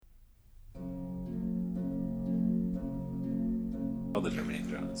called the Jermaine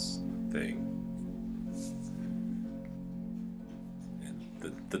Jones thing.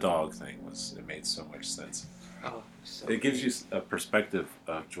 And the dog thing it made so much sense. Oh, so it gives you a perspective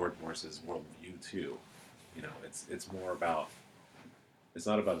of George Morris's worldview too. You know, it's more about, it's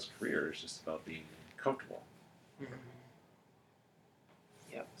not about his career. It's just about being comfortable. Mm-hmm.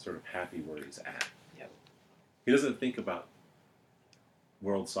 Yep. Sort of happy where he's at. Yep. He doesn't think about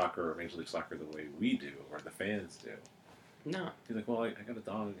world soccer or Major League Soccer the way we do, or the fans do. No. He's like, well, I got a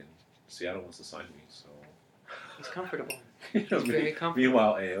dog, and Seattle wants to sign me, so... He's comfortable. He's very comfortable.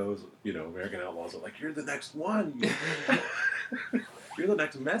 Meanwhile, AO's, American Outlaws are like, you're the next one. You're the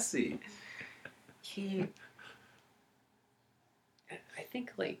next Messi. I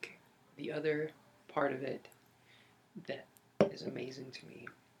think, like, the other part of it that is amazing to me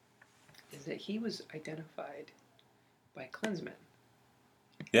is that he was identified by Klinsmann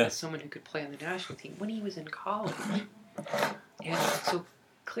as someone who could play on the national team when he was in college. And so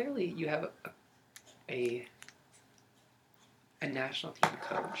clearly you have a national team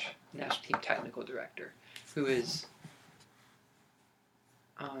coach, national team technical director, who has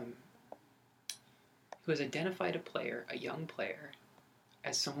identified a player, a young player,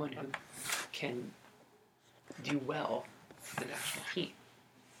 as someone who can do well for the national team.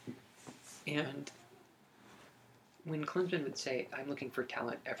 And when Klinsmann would say, I'm looking for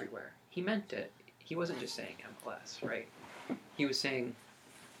talent everywhere, he meant it. He wasn't just saying MLS, right? He was saying,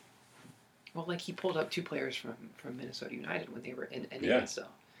 well, like he pulled up 2 players from Minnesota United when they were in NASL.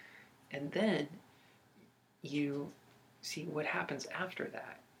 And then you see what happens after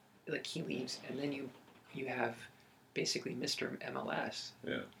that. Like he leaves, and then you have basically Mr. MLS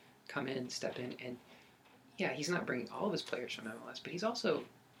come in, step in, and he's not bringing all of his players from MLS, but he's also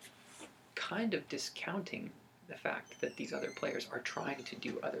kind of discounting the fact that these other players are trying to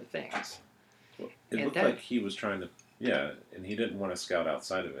do other things. Well, it looked like he was trying to, and he didn't want to scout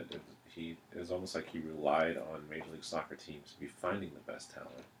outside of it. It was almost like he relied on Major League Soccer teams to be finding the best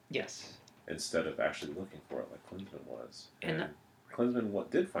talent. Yes. Instead of actually looking for it like Klinsmann was. And Klinsmann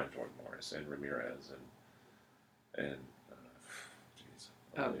did find Jordan Morris and Ramirez and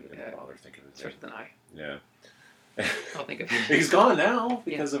I don't even bother thinking of his name. Starts with an I. Yeah. I'll think of him. He's gone now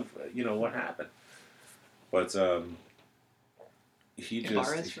because of what happened. But he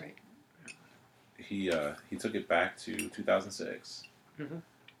Ibarra's, right? He took it back to 2006,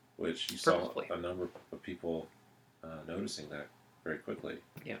 which you saw a number of people noticing that very quickly.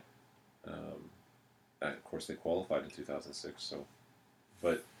 Yeah. Of course, they qualified in 2006. So,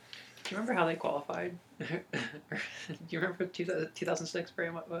 but do you remember how they qualified? Do you remember 2006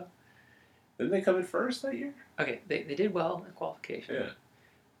 very well? Didn't they come in first that year? Okay, they did well in qualification. Yeah.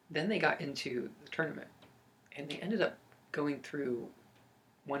 Then they got into the tournament, and they ended up going through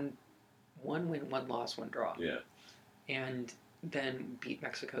one win, 1 loss, 1 draw. Yeah. And then beat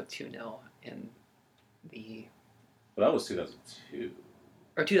Mexico 2-0 in the... Well, that was 2002.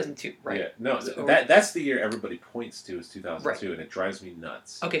 Or 2002, right. Yeah, no, that's the year everybody points to is 2002, right. And it drives me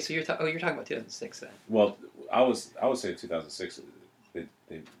nuts. Okay, so you're talking about 2006 then. Well, I was saying 2006,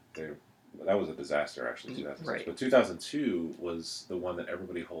 that was a disaster, actually, 2006. Right. But 2002 was the one that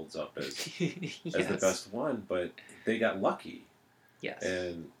everybody holds up as as the best one, but they got lucky. Yes.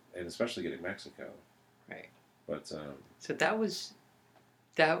 And especially getting Mexico. Right. But so that was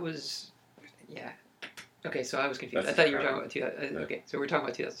yeah. Okay, so I was confused. I thought you were talking about 2000. Okay, so we're talking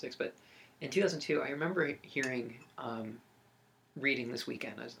about 2006, but in 2002, I remember hearing, reading this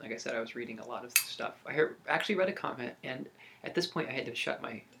weekend. Like I said, I was reading a lot of stuff. I actually read a comment, and at this point, I had to shut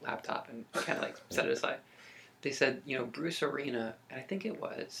my laptop and kind of like set it aside. They said, Bruce Arena, and I think it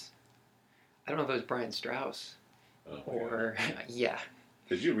was, I don't know if it was Brian Strauss, or yeah.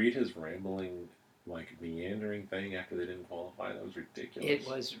 Did you read his rambling, meandering thing after they didn't qualify? That was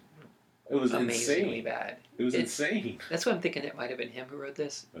ridiculous. It was amazingly insane. Bad. It was insane. That's what I'm thinking. It might have been him who wrote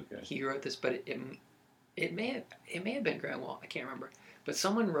this. Okay. He wrote this, but it may have been Grant Wall. I can't remember. But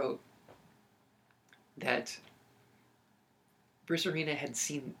someone wrote that Bruce Arena had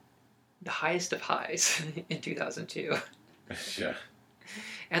seen the highest of highs in 2002. Yeah.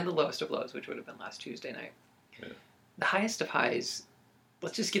 And the lowest of lows, which would have been last Tuesday night. Yeah. The highest of highs,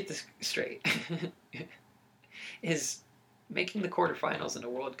 let's just get this straight, is making the quarterfinals in a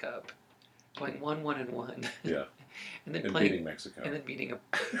World Cup, going 1-1-1. Yeah. and then beating Mexico. And then beating a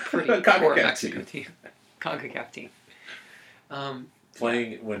pretty poor Mexico team. CONCACAF team.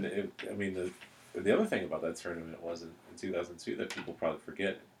 Playing when the other thing about that tournament was in 2002 that people probably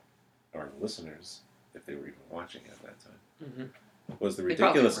forget, or listeners, if they were even watching at that time, was the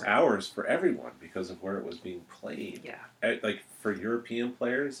ridiculous hours for everyone because of where it was being played. Yeah. Like for European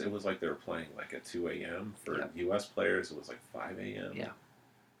players, it was like they were playing like at 2 a.m. For U.S. players, it was like 5 a.m. Yeah.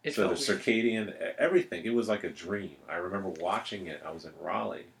 So the circadian, everything, it was like a dream. I remember watching it. I was in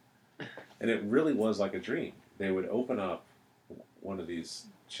Raleigh, and it really was like a dream. They would open up one of these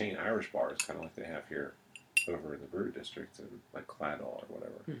chain Irish bars, kind of like they have here over in the Brew District, in like Claddagh or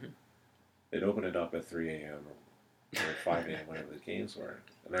whatever. Mm-hmm. They'd open it up at 3 a.m. or 5 a.m. whenever the games were.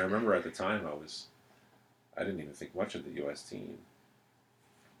 And I remember at the time I didn't even think much of the U.S. team.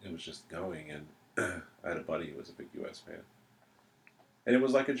 It was just going, and I had a buddy who was a big U.S. fan. And it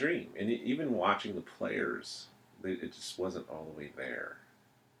was like a dream. And even watching the players, it just wasn't all the way there.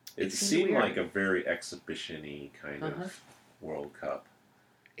 It seemed like a very exhibition-y kind of World Cup.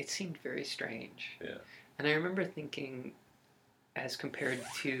 It seemed very strange. Yeah. And I remember thinking, as compared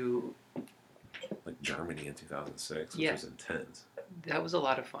to... like Germany in 2006, which was intense. That was a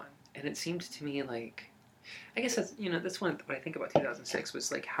lot of fun. And it seemed to me like... I guess that's what I think about 2006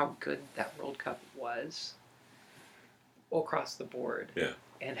 was like how good that World Cup was all across the board. Yeah.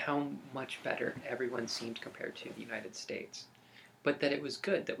 And how much better everyone seemed compared to the United States. But that it was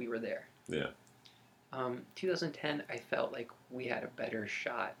good that we were there. Yeah. 2010, I felt like we had a better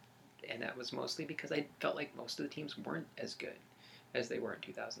shot. And that was mostly because I felt like most of the teams weren't as good as they were in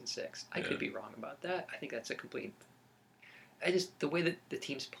 2006. I could be wrong about that. I think that's a complete... the way that the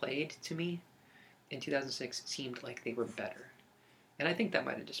teams played to me in 2006 seemed like they were better. And I think that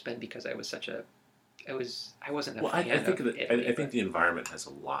might have just been because I was I wasn't a fan of Italy. I think the environment has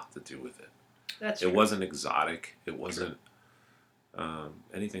a lot to do with it. That's true. It wasn't exotic. It wasn't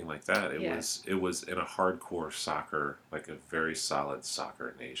anything like that. It was in a hardcore soccer, like a very solid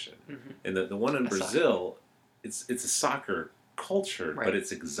soccer nation. Mm-hmm. And the one in Brazil, it's a soccer culture, but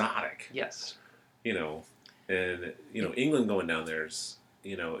it's exotic. Yes. And England going down there's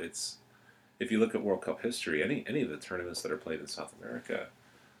it's, if you look at World Cup history, any of the tournaments that are played in South America,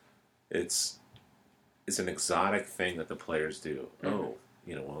 it's an exotic thing that the players do.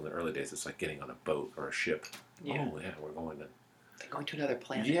 Mm-hmm. In the early days, it's like getting on a boat or a ship. Yeah. Oh yeah, we're going to another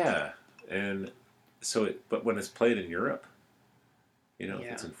planet. Yeah, and so but when it's played in Europe, if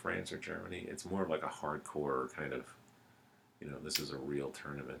it's in France or Germany, it's more of like a hardcore kind of, this is a real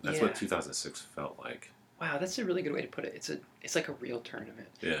tournament. That's what 2006 felt like. Wow, that's a really good way to put it. It's like a real tournament.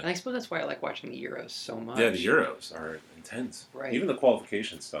 Yeah. And I suppose that's why I like watching the Euros so much. Yeah, the Euros are intense. Right. Even the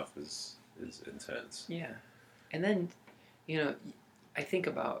qualification stuff is intense. Yeah. And then, I think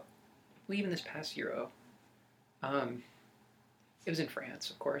about, even this past Euro, it was in France,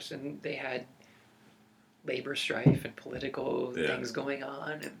 of course, and they had labor strife and political things going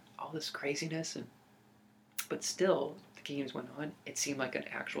on and all this craziness. But still, the games went on. It seemed like an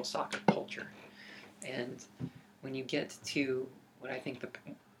actual soccer culture. And when you get to what I think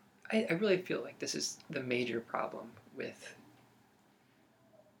I really feel like this is the major problem with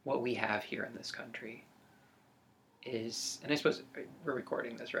what we have here in this country is, and I suppose we're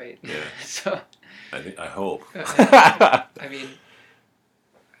recording this, right? Yeah. So I hope. I mean,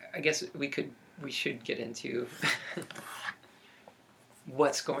 I guess we should get into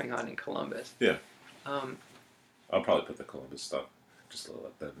what's going on in Columbus. Yeah. I'll probably put the Columbus stuff just a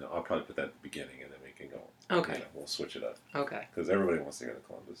little bit. I'll probably put that at the beginning, and then we can go. Okay. We'll switch it up. Okay. Because everybody wants to hear the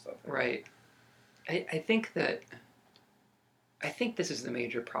Columbus stuff. Right. I think this is the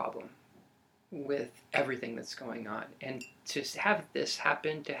major problem with everything that's going on. And to have this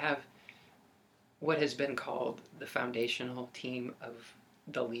happen, to have what has been called the foundational team of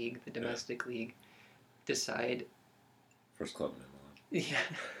the league, the domestic league, decide... First club in MLS. Yeah.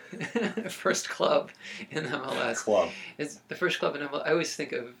 First club in MLS. Club. It's the first club in MLS. I always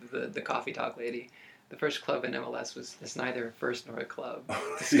think of the coffee talk lady. The first club in MLS is neither a first nor a club.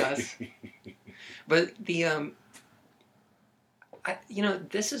 Discuss. But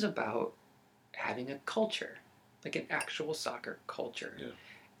this is about having a culture, like an actual soccer culture. Yeah.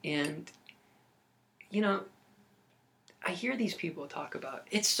 And, I hear these people talk about,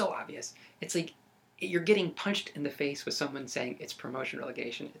 it's so obvious. It's like you're getting punched in the face with someone saying it's promotion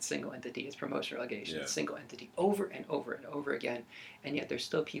relegation, it's single entity, it's promotion relegation, it's single entity, over and over and over again. And yet there's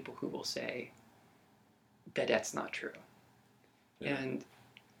still people who will say that that's not true. Yeah. And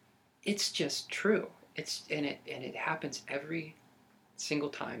it's just true. And it happens every single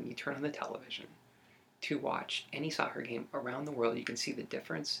time you turn on the television to watch any soccer game around the world. You can see the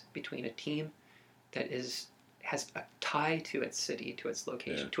difference between a team that has a tie to its city, to its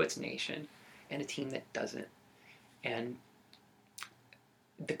location, to its nation, and a team that doesn't. And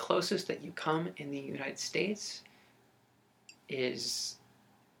the closest that you come in the United States is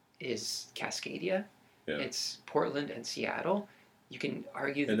Cascadia. Yeah. It's Portland and Seattle. You can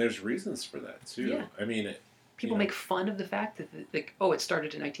argue that And there's reasons for that too. Yeah. I mean, people make fun of the fact that, like, oh, it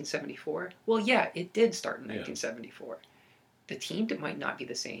started in 1974. Well, yeah, it did start in 1974. The team might not be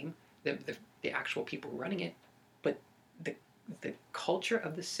the same, the actual people running it, but the culture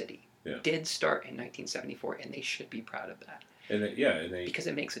of the city did start in 1974, and they should be proud of that. And because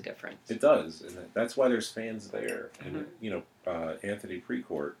it makes a difference. It does, and that's why there's fans there. And Anthony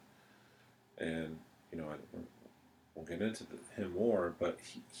Precourt, and we'll get into him more, but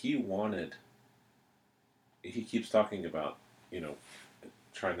he wanted. He keeps talking about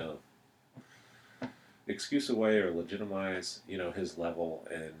trying to excuse away or legitimize his level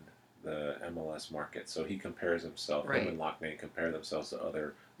in the MLS market. So he compares himself. Him and Loughnane compare themselves to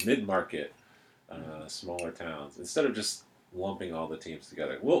other mid-market, smaller towns instead of just lumping all the teams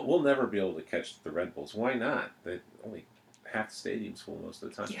together. We'll never be able to catch the Red Bulls. Why not? They only half the stadium's full most of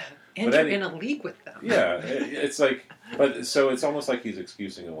the time. Yeah, and you're in a league with them. Yeah, it's like, but so it's almost like he's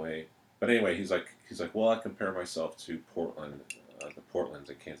excusing away. But anyway, he's like, well, I compare myself to Portland, the Portlands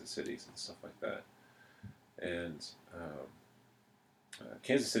and Kansas Cities and stuff like that. And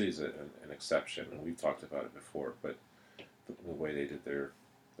Kansas City is an exception, and we've talked about it before. But the way they did their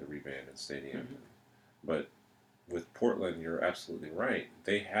reband and stadium, but with Portland, you're absolutely right.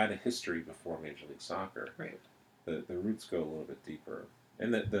 They had a history before Major League Soccer. Right. The roots go a little bit deeper,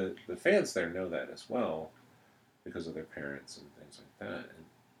 and the fans there know that as well, because of their parents and things like that.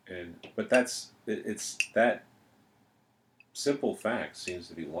 But it's that simple fact seems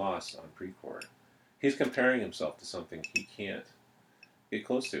to be lost on Precourt. He's comparing himself to something he can't get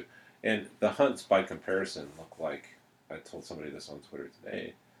close to, and the Hunts, by comparison, look like, I told somebody this on Twitter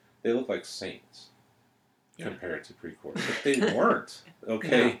today, they look like saints compared to Precourt. But they weren't.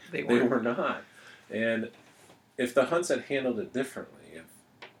 Okay, No, they were not. And if the Hunts had handled it differently,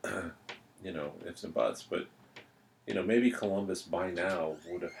 ifs and buts, but maybe Columbus by now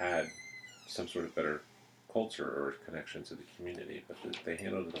would have had some sort of better culture or connection to the community, but they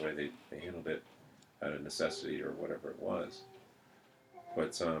handled it the way they handled it out of necessity or whatever it was.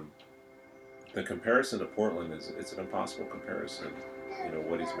 But the comparison to Portland it's an impossible comparison.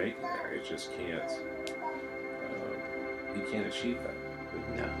 What he's making there, it just can't. He can't achieve that.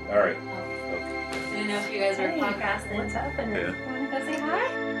 No. All right. I didn't know if you guys were podcasting. What's happening? Yeah. Want to go say hi?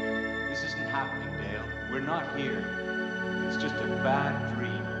 This isn't happening, Dale. We're not here. It's just a bad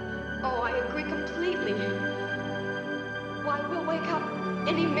dream. Oh, I agree completely. Why, we'll wake up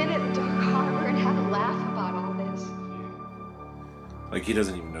any minute in Dark Harbor and have a laugh about all this. Like, he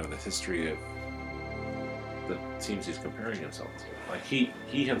doesn't even know the history of the teams he's comparing himself to. Like, he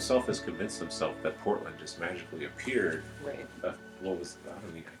himself has convinced himself that Portland just magically appeared. Right. What was, I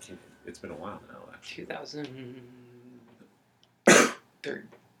can't, it's been a while now, actually.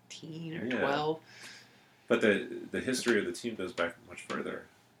 2013 or 12. But the history of the team goes back much further.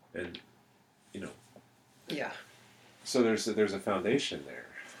 And, Yeah. So there's a foundation there.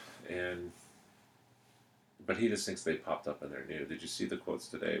 But he just thinks they popped up and they're new. Did you see the quotes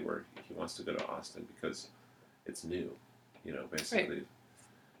today where he wants to go to Austin because it's new? Basically. Right.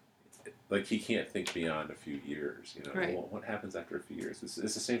 Like, he can't think beyond a few years. Right. What happens after a few years? It's the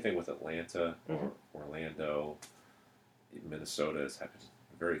same thing with Atlanta or Orlando, Minnesota. It's happened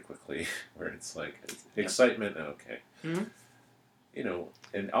very quickly, where it's like excitement. Okay. Mm-hmm.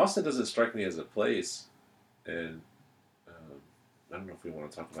 And Austin doesn't strike me as a place, and I don't know if we want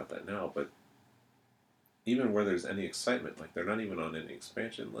to talk about that now, but even where there's any excitement, like, they're not even on any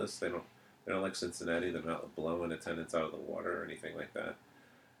expansion list. They're not like Cincinnati. They're not blowing attendance out of the water or anything like that.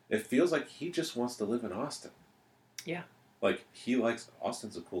 It feels like he just wants to live in Austin. Yeah. Like, he likes,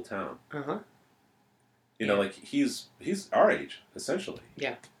 Austin's a cool town. Uh-huh. Like, he's our age, essentially.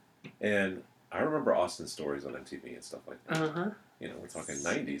 Yeah. And I remember Austin stories on MTV and stuff like that. Uh-huh. We're talking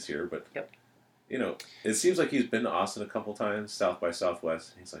 90s here, but, Yep. It seems like he's been to Austin a couple times, South by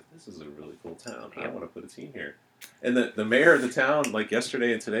Southwest. And he's like, this is a really cool town. I want to put a team here. And the mayor of the town, like,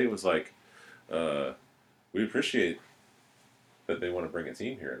 yesterday and today was like, we appreciate that they want to bring a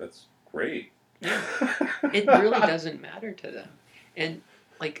team here. That's great. It really doesn't matter to them. And,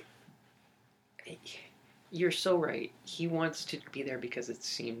 like, you're so right. He wants to be there because it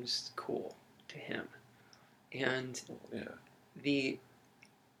seems cool to him. And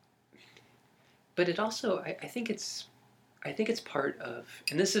but it also, I think it's part of,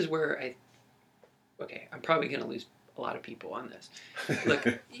 and this is where I'm probably going to lose a lot of people on this. Look,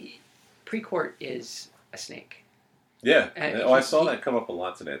 Precourt is a snake. Yeah. I saw that come up a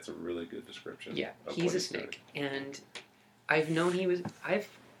lot today. It's a really good description. Yeah, he's a snake. And I've known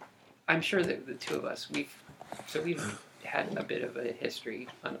I'm sure that the two of us, we've had a bit of a history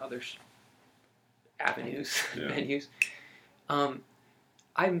on other avenues, venues.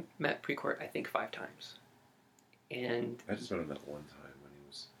 I met Precourt, I think, 5 times. And I just met him that one time when he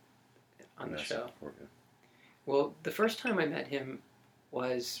was on the massive show. support, yeah. Well, the first time I met him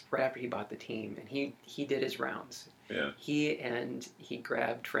was right after he bought the team, and he did his rounds. Yeah. He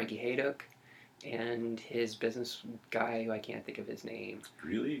grabbed Frankie Haydock and his business guy, who I can't think of his name.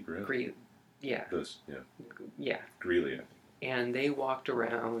 Greeley? Yeah. Yeah. Greeley, I think. And they walked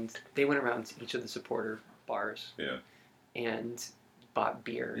around. They went around to each of the supporter bars. Yeah. And bought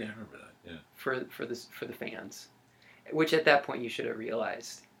beer. Yeah, I remember that. Yeah. For the fans, which at that point you should have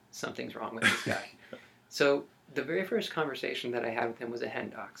realized something's wrong with this guy. So the very first conversation that I had with him was at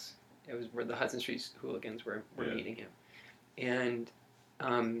Hendocks. It was where the Hudson Street hooligans were meeting him, and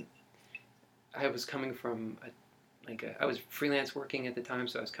I was coming from I was freelance working at the time,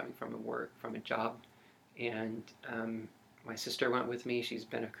 so I was coming from a job, and my sister went with me. She's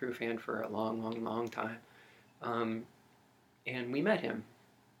been a Crew fan for a long time, and we met him.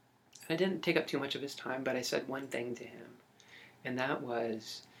 I didn't take up too much of his time, but I said one thing to him, and that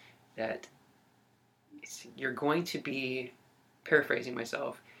was that you're going to be, paraphrasing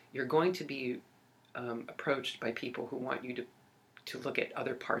myself, you're going to be approached by people who want you to look at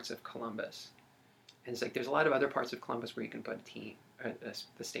other parts of Columbus. And it's like, there's a lot of other parts of Columbus where you can put a team, or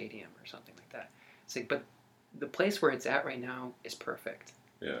the stadium or something like that. It's like, but the place where it's at right now is perfect.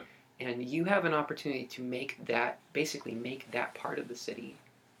 Yeah. And you have an opportunity to make that part of the city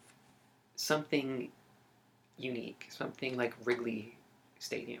something unique, something like Wrigley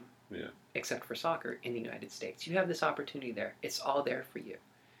Stadium. Yeah. Except for soccer in the United States. You have this opportunity there. It's all there for you.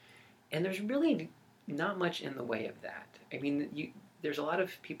 And there's really not much in the way of that. I mean, there's a lot of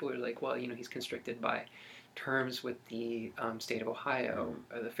people who are like, well, he's constricted by terms with the state of Ohio,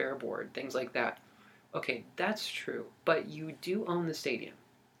 or the Fair Board, things like that. Okay, that's true. But you do own the stadium.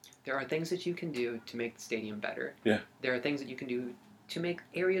 There are things that you can do to make the stadium better. Yeah. There are things that you can do to make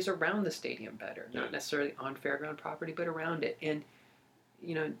areas around the stadium better. Not necessarily on fairground property, but around it. And,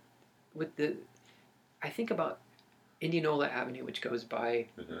 I think about Indianola Avenue, which goes by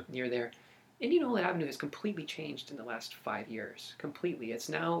near there. Indianola Avenue has completely changed in the last 5 years. Completely. It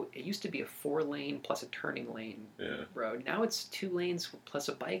used to be a 4-lane plus a turning lane road. Now it's 2 lanes plus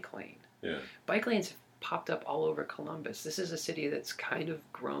a bike lane. Yeah. Bike lanes have popped up all over Columbus. This is a city that's kind of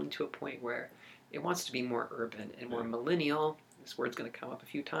grown to a point where it wants to be more urban and more millennial. This word's going to come up a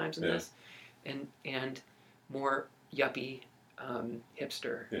few times in this. And more yuppie,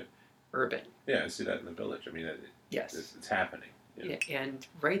 hipster. Yeah. Urban. Yeah, I see that in the Village. I mean, yes, it's happening. Yeah, and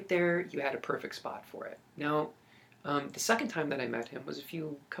right there, you had a perfect spot for it. Now, the second time that I met him was a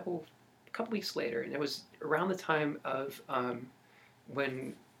couple weeks later, and it was around the time of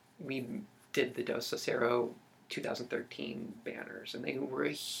when we did the Dos Acero 2013 banners, and they were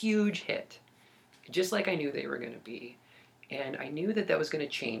a huge hit, just like I knew they were going to be. And I knew that was going to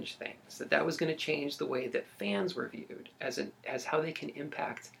change things, that was going to change the way that fans were viewed as how they can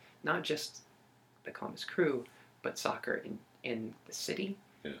impact not just the Columbus Crew, but soccer in the city,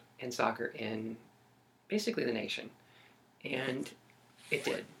 and soccer in basically the nation. And it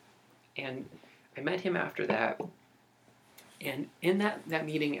did. And I met him after that. And in that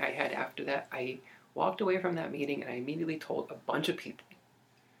meeting I had after that, I walked away from that meeting and I immediately told a bunch of people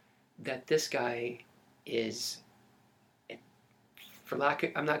that this guy is, I'm not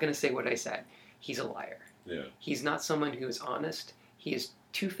going to say what I said, he's a liar. Yeah. He's not someone who is honest. He is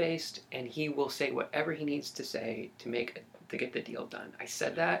two-faced, and he will say whatever he needs to say to get the deal done. I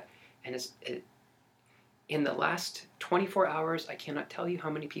said that, and in the last 24 hours, I cannot tell you how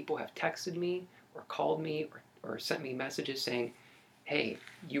many people have texted me or called me or sent me messages saying, hey,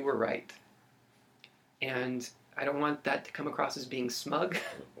 you were right. And I don't want that to come across as being smug.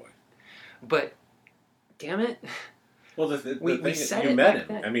 Oh boy. But, damn it. Well, the thing is, you met him.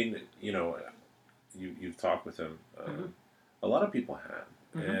 Then. I mean, you've talked with him. A lot of people have.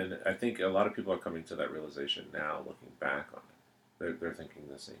 And I think a lot of people are coming to that realization now, looking back on it. They're thinking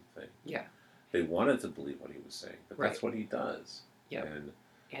the same thing. Yeah. They wanted to believe what he was saying, but that's what he does. Yeah.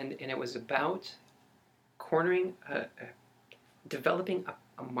 And it was about cornering, developing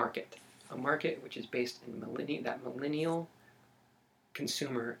a market which is based in that millennial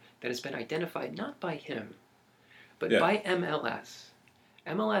consumer that has been identified not by him, but by MLS.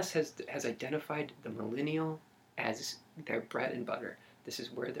 MLS has identified the millennial as their bread and butter. This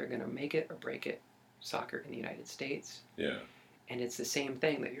is where they're going to make it or break it, soccer in the United States. Yeah. And it's the same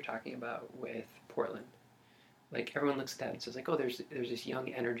thing that you're talking about with Portland. Like, everyone looks at that and says, like, oh, there's this young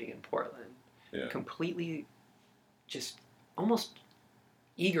energy in Portland. Yeah. Completely, just almost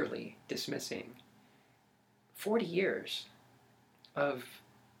eagerly dismissing 40 years of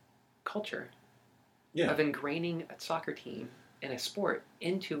culture, of ingraining a soccer team in a sport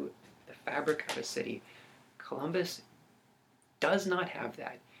into the fabric of a city. Columbus does not have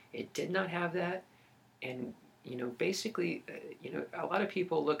that. It did not have that, and basically, a lot of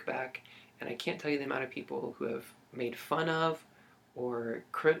people look back, and I can't tell you the amount of people who have made fun of or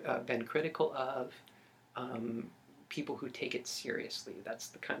been critical of people who take it seriously. That's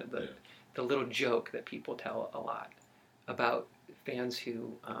the kind of the little joke that people tell a lot about fans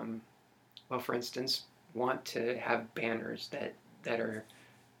who, for instance, want to have banners that are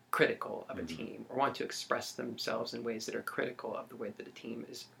critical of a team, or want to express themselves in ways that are critical of the way that a team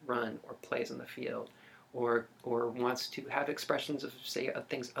is run or plays on the field, or wants to have expressions of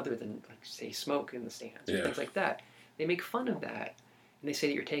things other than say smoke in the stands or things like that. They make fun of that, and they say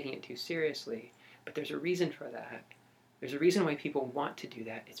that you're taking it too seriously. But there's a reason for that. There's a reason why people want to do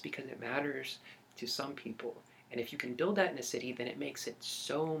that. It's because it matters to some people. And if you can build that in a city, then it makes it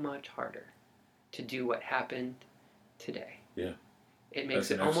so much harder to do what happened today. Yeah. It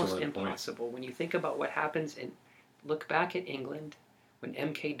makes it almost impossible. When you think about what happens, and look back at England when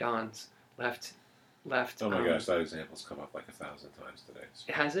MK Dons left. Oh my gosh, that example's come up like 1,000 times today.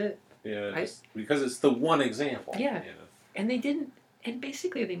 So. Has it? Yeah, because it's the one example. Yeah. And they didn't, and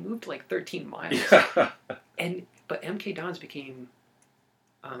basically they moved like 13 miles. Yeah. But MK Dons became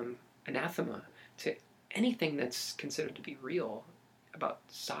anathema to anything that's considered to be real about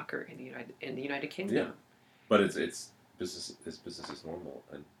soccer in the United Kingdom. Yeah. But it's business is normal,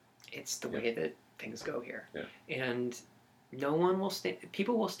 and it's the way that things go here. Yeah. And no one will stand.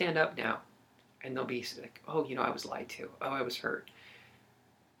 People will stand up now, and they'll be like, "Oh, I was lied to. Oh, I was hurt."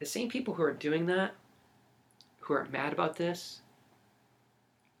 The same people who are doing that, who are mad about this,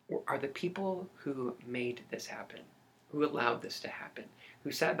 are the people who made this happen, who allowed this to happen,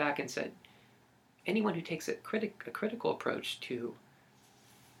 who sat back and said, anyone who takes a critical approach to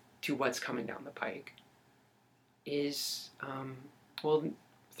what's coming down the pike is,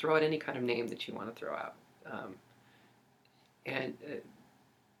 throw out any kind of name that you want to throw out.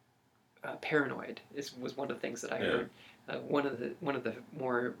 Paranoid was one of the things that I heard. One of the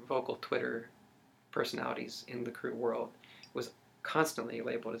more vocal Twitter personalities in the crew world was constantly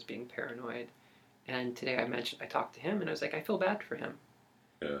labeled as being paranoid. And today I talked to him, and I was like, I feel bad for him.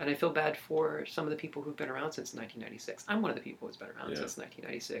 Yeah. And I feel bad for some of the people who've been around since 1996. I'm one of the people who's been around since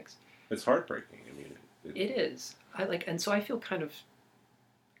 1996. It's heartbreaking. I mean, it is. And so I feel kind of.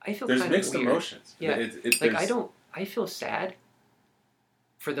 There's mixed weird. Emotions. Yeah. I feel sad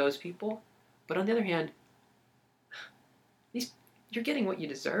for those people, but on the other hand, you're getting what you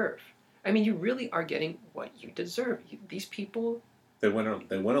deserve. I mean, you really are getting what you deserve. These people. They went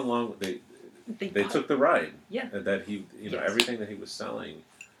along. They took the ride. Yeah. That he, everything that he was selling.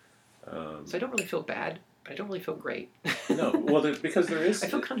 So I don't really feel bad, but I don't really feel great. No, well, because there is. I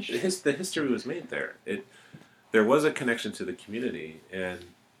feel kind of the history was made there. There was a connection to the community, and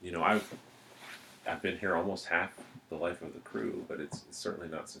I've been here almost half the life of the crew, but it's certainly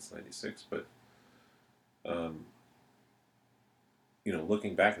not since '96. But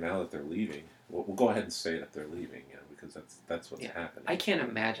looking back now that they're leaving, we'll go ahead and say that they're leaving, because that's what's happening. I can't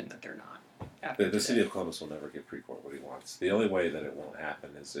imagine that they're not. The city of Columbus will never give Precourt what he wants. The only way that it won't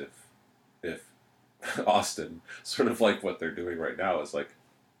happen is if Austin, sort of like what they're doing right now, is like,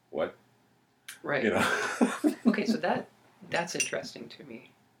 what? Right. Okay, so that's interesting to me,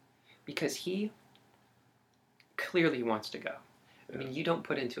 because he clearly wants to go. I mean, you don't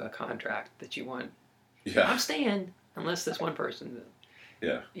put into a contract that you want. Yeah. I'm staying unless this one person.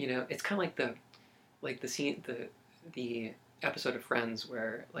 Yeah. It's kind of like the scene, the episode of Friends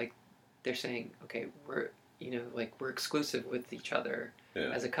where they're saying, okay, we're exclusive with each other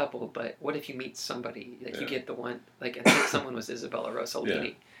as a couple, but what if you meet somebody you get the one I think someone was Isabella Rossellini.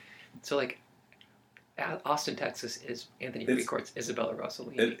 Yeah. So Austin, Texas is Anthony Precourt's Isabella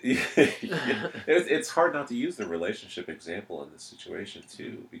Rossellini. It's hard not to use the relationship example in this situation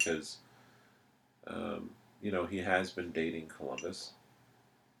too, because he has been dating Columbus,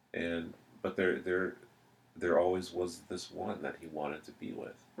 but there always was this one that he wanted to be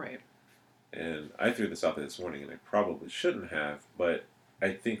with. Right. And I threw this out there this morning, and I probably shouldn't have, but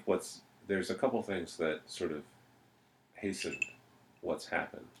I think there's a couple things that sort of hastened what's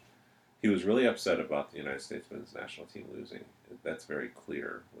happened. He was really upset about the United States men's national team losing. That's very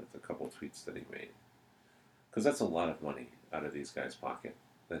clear with a couple tweets that he made. Because that's a lot of money out of these guys' pocket.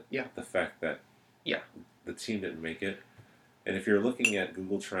 The fact that the team didn't make it. And if you're looking at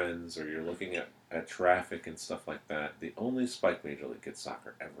Google Trends, or you're looking at traffic and stuff like that, the only spike Major League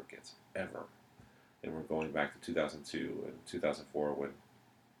Soccer ever gets, and we're going back to 2002 and 2004 when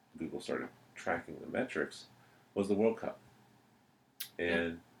Google started tracking the metrics, was the World Cup.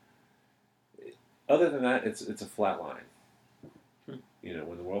 And other than that, it's a flat line.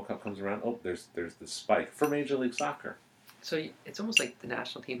 when the World Cup comes around, there's the spike for Major League Soccer. So it's almost like the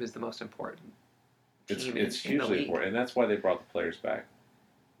national team is the most important It's team it's in the hugely league. important, and that's why they brought the players back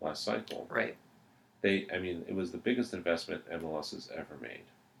last cycle. Right. It was the biggest investment MLS has ever made.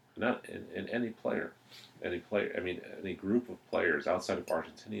 Not in any player. Any group of players outside of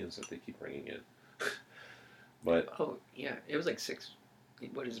Argentinians that they keep bringing in. But Oh yeah, it was like six.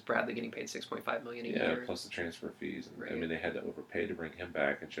 What is Bradley getting paid $6.5 million a yeah, year? plus the transfer fees. And, Right. they had to overpay to bring him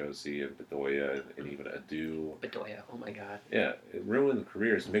back, and Josie and Bedoya and even Adu. Bedoya, oh my God. Yeah, it ruined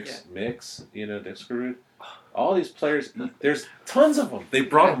careers. Mix, Nick screwed. All these players, there's tons of them. They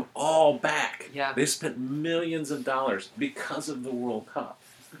brought them all back. Yeah. They spent millions of dollars because of the World Cup.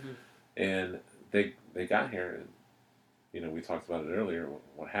 Mhm. And they got here, and we talked about it earlier.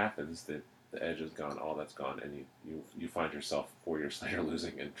 What happens? The edge is gone, all that's gone, and you find yourself 4 years later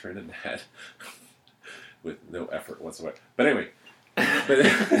losing in Trinidad with no effort whatsoever. But anyway,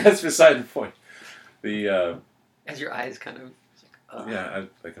 that's beside the point. The As your eyes kind of. yeah,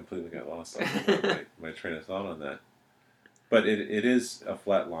 I completely got lost on my train of thought on that. But it is a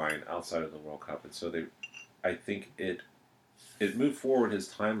flat line outside of the World Cup, and so I think it moved forward his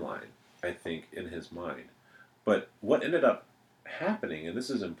timeline, I think, in his mind. But what ended up happening, and this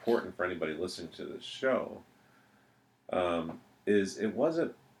is important for anybody listening to this show, is it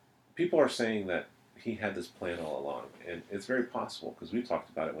wasn't. People are saying that he had this plan all along, and it's very possible because we talked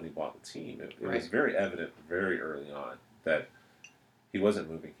about it when he bought the team. It was very evident very early on that he wasn't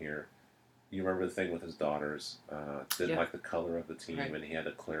moving here. You remember the thing with his daughters, didn't like the color of the team, and he had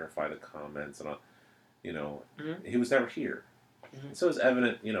to clarify the comments and all. He was never here. Mhm. So it's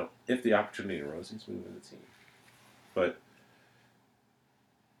evident, if the opportunity arose, he's moving the team. But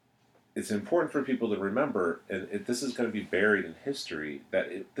it's important for people to remember, and this is going to be buried in history, that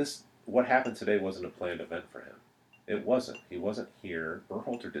what happened today wasn't a planned event for him. It wasn't. He wasn't here.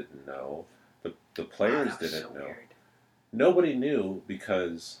 Berhalter didn't know. The players didn't know. Weird. Nobody knew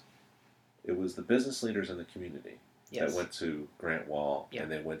because it was the business leaders in the community that went to Grant Wall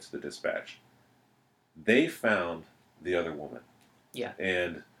and they went to the Dispatch. They found the other woman. Yeah.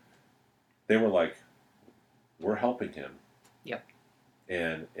 And they were like, we're helping him. Yep.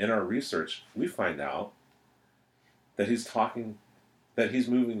 And in our research, we find out that he's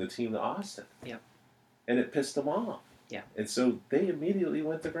moving the team to Austin. Yep. And it pissed them off. Yeah. And so they immediately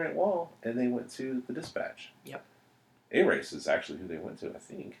went to Grant Wall and they went to the Dispatch. Yep. A-Race is actually who they went to, I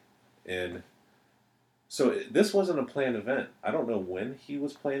think. And so this wasn't a planned event. I don't know when he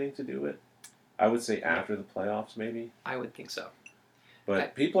was planning to do it. I would say after the playoffs, maybe. I would think so.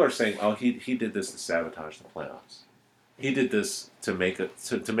 But people are saying, "Oh, he did this to sabotage the playoffs. He did this to make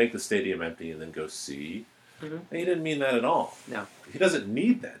the stadium empty and then go see." Mm-hmm. And he didn't mean that at all. No. He doesn't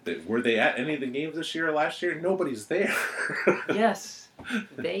need that. Were they at any of the games this year or last year? Nobody's there. Yes,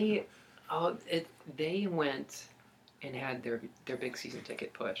 they went and had their big season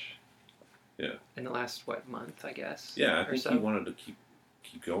ticket push. Yeah. In the last month, I guess. Yeah, I or think so. he wanted to keep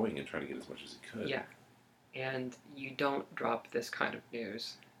going and try to get as much as he could. Yeah, and you don't drop this kind of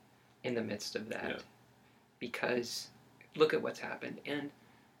news in the midst of that because look at what's happened and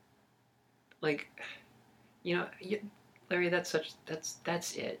Larry, that's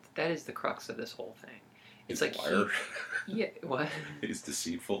it. That is the crux of this whole thing. It's He's a liar. What? He's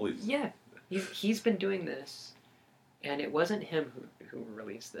deceitful. He's been doing this, and it wasn't him who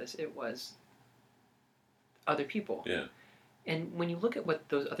released this. It was other people. Yeah. And when you look at what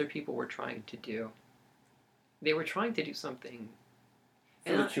those other people were trying to do, they were trying to do something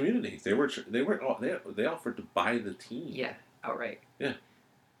For the community. They offered to buy the team. Yeah, outright. Yeah.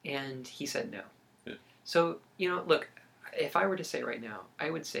 And he said no. Yeah. So, look, if I were to say right now, I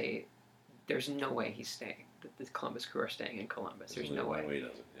would say there's no way he's staying, that the Columbus Crew are staying in Columbus. There's no way. He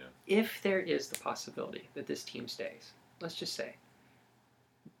doesn't, yeah. If there is the possibility that this team stays, let's just say,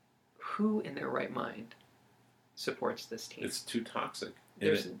 who in their right mind supports this team? It's too toxic.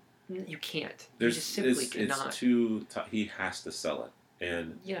 You can't. You just simply cannot. It's too. He has to sell it,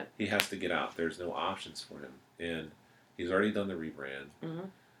 and Yeah. he has to get out. There's no options for him, and he's already done the rebrand. Mm-hmm.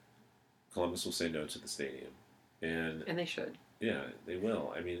 Columbus will say no to the stadium, and they should. Yeah, they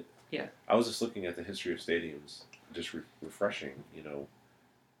will. I mean, yeah. I was just looking at the history of stadiums, just refreshing,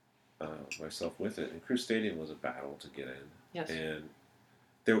 myself with it. And Crew Stadium was a battle to get in. Yes. And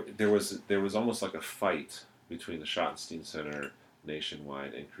there was almost like a fight between the Schottenstein Center,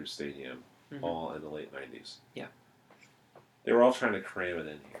 Nationwide, and Crew Stadium, Mm-hmm. all in the late 90s. Yeah. They were all trying to cram it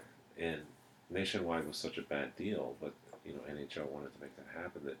in here. And Nationwide was such a bad deal, but NHL wanted to make that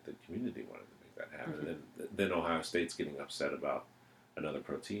happen, that the community wanted to make that happen. Mm-hmm. And then Ohio State's getting upset about another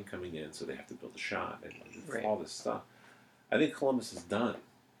pro team coming in, so they have to build a shot and Right. all this stuff. I think Columbus is done.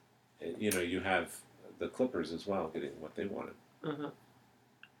 You have the Clippers as well getting what they wanted. Uh-huh.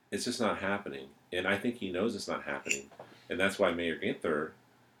 It's just not happening, and I think he knows it's not happening, and that's why Mayor Ginther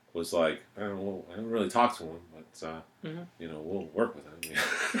was like, I haven't really talked to him, but we'll work with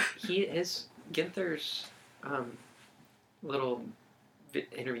him. He is Ginther's little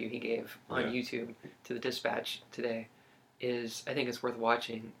interview he gave on YouTube to the Dispatch today I think it's worth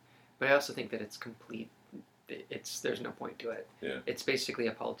watching, but I also think that it's complete. There's no point to it. Yeah. It's basically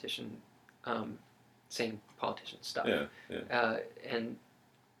a politician saying politician stuff. Yeah. Yeah. And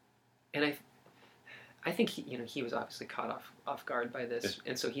I think he was obviously caught off guard by this,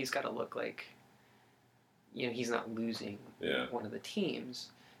 and so he's got to look like he's not losing one of the teams.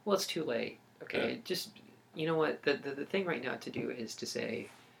 Well, it's too late. Okay, just you know what the thing right now to do is to say,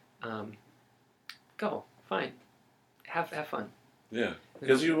 go fine, have fun. Yeah,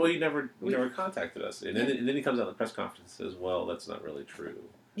 because you never contacted us, and then he comes out in the press conference and says, well, that's not really true.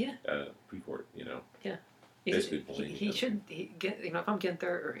 Yeah. Precourt, Yeah. Basically, he should get. If I'm Ginther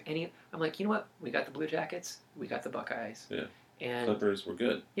or I'm like, you know what? We got the Blue Jackets. We got the Buckeyes. Yeah. And Clippers, we're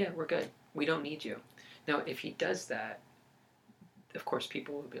good. Yeah, we're good. We don't need you. Now, if he does that, of course,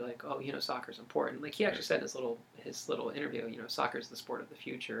 people will be like, oh, soccer's important. Like he actually said in his little interview, soccer's the sport of the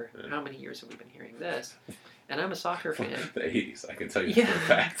future. Yeah. How many years have we been hearing this? And I'm a soccer fan. The 80s, I can tell you for a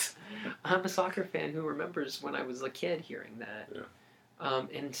fact. I'm a soccer fan who remembers when I was a kid hearing that. Yeah.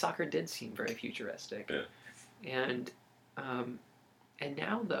 And soccer did seem very futuristic. Yeah. And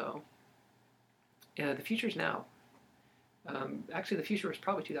now though, the future's now. Actually, the future was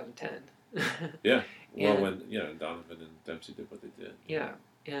probably 2010. Yeah. Well, when Donovan and Dempsey did what they did. Yeah,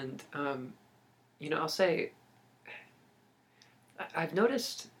 and I'll say I've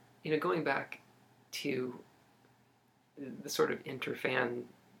noticed, going back to the sort of interfan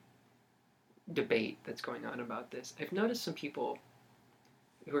debate that's going on about this, I've noticed some people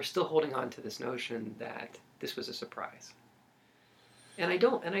who are still holding on to this notion that this was a surprise. And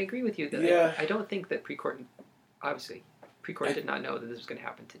I agree with you that I don't think that Precourt did not know that this was going to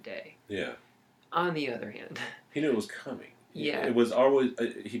happen today. Yeah. On the other hand, he knew it was coming. Yeah. It was always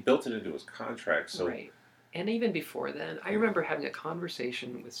he built it into his contract. So right. And even before then, I remember having a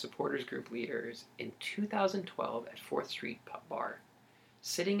conversation with supporters group leaders in 2012 at 4th Street Pub Bar,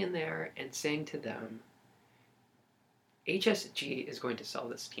 sitting in there and saying to them, HSG is going to sell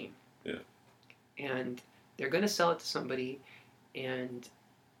this team. Yeah. And they're going to sell it to somebody, and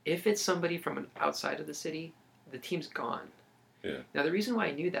if it's somebody from outside of the city, the team's gone. Yeah. Now, the reason why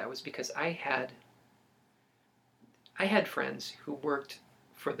I knew that was because I had friends who worked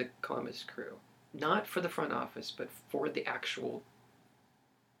for the Columbus Crew, not for the front office, but for the actual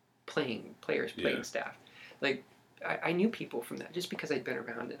playing staff. Like, I knew people from that just because I'd been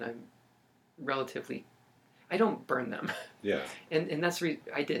around, and I don't burn them. Yeah. And that's the reason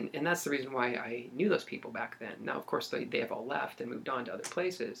I didn't, and that's the reason why I knew those people back then. Now, of course, they have all left and moved on to other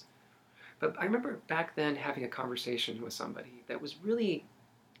places. But I remember back then having a conversation with somebody that was really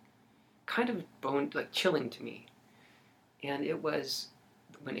kind of chilling to me. And it was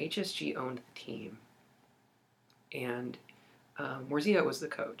when HSG owned the team, and Warzia was the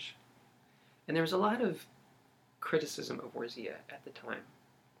coach. And there was a lot of criticism of Warzia at the time.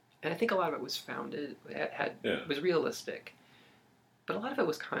 And I think a lot of it was was realistic. But a lot of it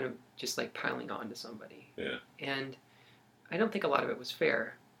was kind of just like piling on to somebody. Yeah. And I don't think a lot of it was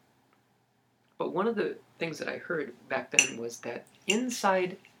fair. But one of the things that I heard back then was that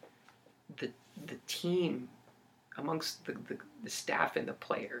inside the team, amongst the staff and the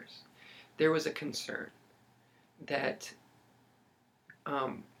players, there was a concern that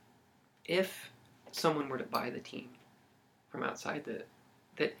if someone were to buy the team from outside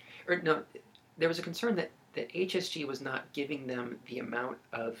there was a concern that HSG was not giving them the amount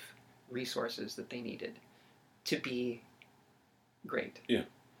of resources that they needed to be great. Yeah.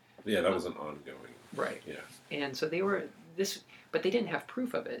 Yeah, that was an ongoing. Right. Yeah. And so they were but they didn't have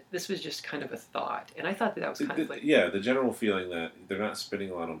proof of it. This was just kind of a thought. And I thought that was kind of like... Yeah, the general feeling that they're not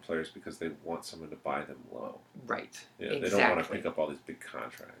spending a lot on players because they want someone to buy them low. Right. Yeah, exactly. They don't want to pick up all these big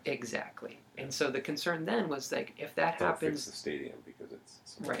contracts. Exactly. Yeah. And so the concern then was like, if that don't happens... fix the stadium because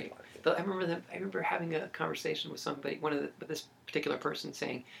it's... Right. But I remember having a conversation with somebody, with this particular person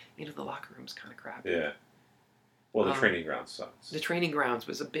saying, the locker room's kind of crappy. Yeah. Well, the training ground sucks. The training grounds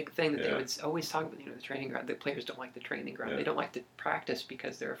was a big thing that they would always talk about. The training ground. The players don't like the training ground. Yeah. They don't like to practice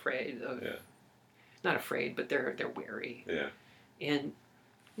because they're afraid of. Yeah. Not afraid, but they're wary. Yeah. And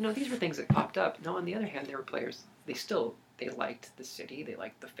these were things that popped up. Now, on the other hand, there were players. They liked the city. They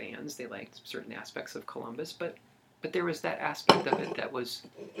liked the fans. They liked certain aspects of Columbus. But there was that aspect of it that was.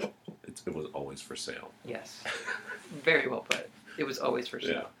 it was always for sale. Yes. Very well put. It was always for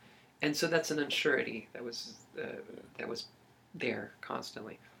sale. Yeah. And so that's an unsurety that was there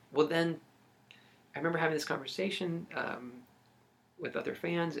constantly. Well, then I remember having this conversation with other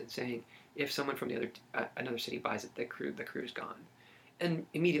fans and saying, if someone from another city buys it, the crew's gone. And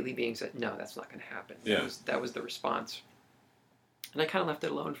immediately being said, no, that's not going to happen. Yeah. That was the response. And I kind of left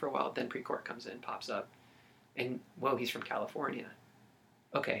it alone for a while. Then Precourt comes in, pops up, and, whoa, he's from California.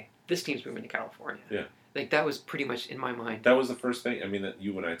 Okay, this team's moving to California. Yeah. Like, that was pretty much in my mind. That was the first thing, I mean, that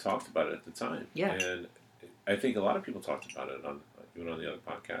you and I talked about it at the time. Yeah. And I think a lot of people talked about it even on the other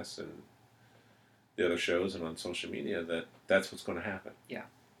podcasts and the other shows and on social media, that's what's going to happen. Yeah.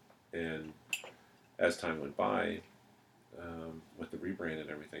 And as time went by, with the rebrand and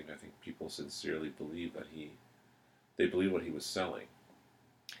everything, I think people sincerely believe they believe what he was selling.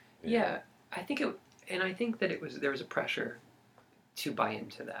 And Yeah, I think that there was a pressure to buy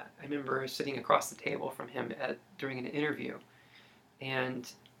into that. I remember sitting across the table from him during an interview,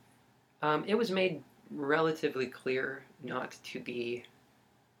 and it was made relatively clear not to.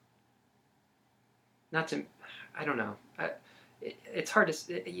 I don't know. It's hard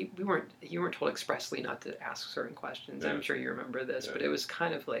to. You weren't told expressly not to ask certain questions. Yeah. I'm sure you remember this, Yeah. but it was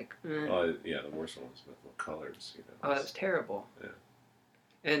kind of like. Well, yeah, the worst one was with colors. Oh, that was terrible. Yeah.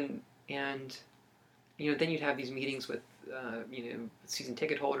 And then you'd have these meetings with season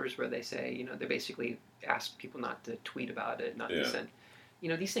ticket holders where they say they basically ask people not to tweet about it, not to send.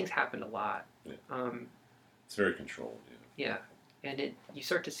 These things happen a lot. Yeah. It's very controlled. Yeah, and you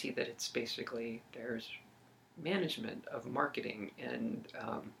start to see that it's basically there's management of marketing and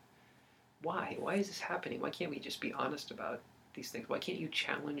why is this happening? Why can't we just be honest about these things? Why can't you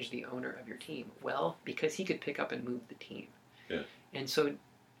challenge the owner of your team? Well, because he could pick up and move the team. Yeah. And so,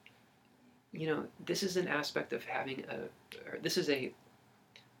 this is an aspect of having this is a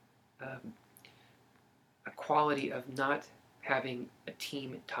quality of not having a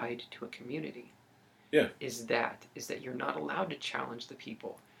team tied to a community. Yeah. Is that you're not allowed to challenge the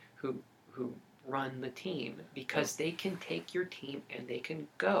people who run the team because they can take your team and they can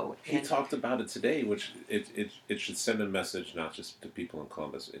go. He talked about it today, which it should send a message not just to people in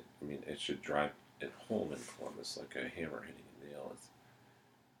Columbus. It should drive it home in Columbus like a hammer hitting a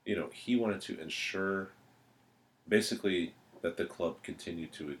nail. He wanted to ensure, basically, that the club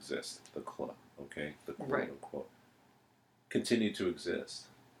continued to exist. The club, okay, the quote unquote, continue to exist.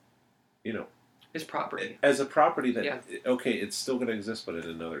 His property. As a property that, okay, it's still going to exist, but in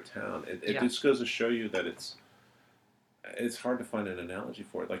another town. It just goes to show you that it's hard to find an analogy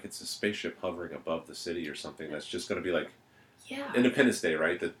for it. Like it's a spaceship hovering above the city or something that's just going to be like Independence Day,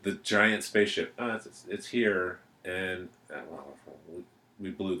 right? The giant spaceship. It's here, and we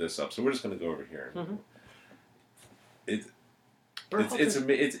blew this up, so we're just going to go over here. Mm-hmm. It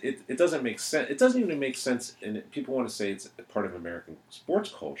doesn't make sense. It doesn't even make sense, and people want to say it's a part of American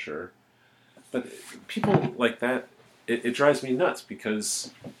sports culture. But people like that, it drives me nuts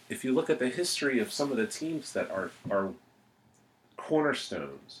because if you look at the history of some of the teams that are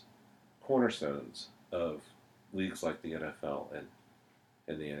cornerstones of leagues like the NFL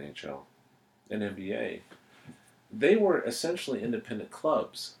and the NHL and NBA, they were essentially independent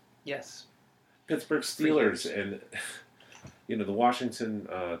clubs. Yes. Pittsburgh Steelers and the Washington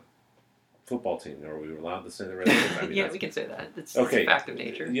football team. Are we allowed to say the Red Sox? We can say that. It's okay. a fact of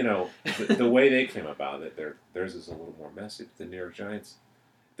nature. The way they came about it, theirs is a little more messy. But the New York Giants,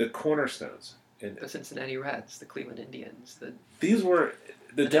 the cornerstones, and the Cincinnati Reds, the Cleveland Indians, these were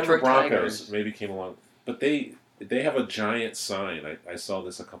the Denver Detroit Broncos. Tigers. Maybe came along, but they have a giant sign. I saw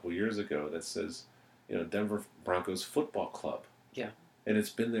this a couple years ago that says, Denver Broncos Football Club. Yeah, and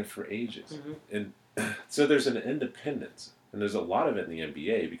it's been there for ages, and so there's an independence. And there's a lot of it in the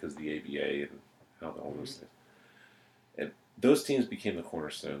NBA because of the ABA and how all those things. And those teams became the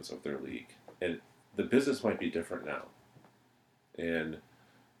cornerstones of their league. And the business might be different now. And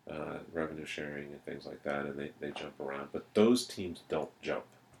revenue sharing and things like that. And they jump around. But those teams don't jump.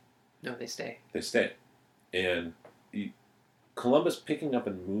 No, they stay. They stay. And Columbus picking up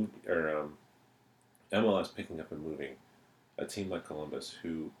and moving, or MLS picking up and moving a team like Columbus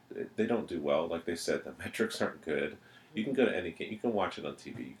who, they don't do well. Like they said, the metrics aren't good. You can go to any game. You can watch it on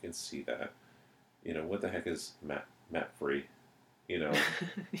TV. You can see that. What the heck is map free? I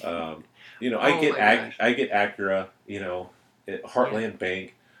get Acura. Heartland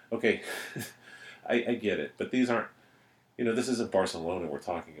Bank. Okay, I get it. But these aren't. This isn't Barcelona we're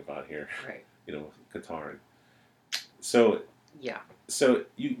talking about here. Right. Qatar. So yeah. So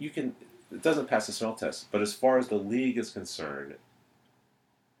you can. It doesn't pass the smell test. But as far as the league is concerned,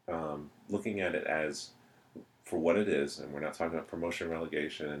 looking at it as for what it is, and we're not talking about promotion,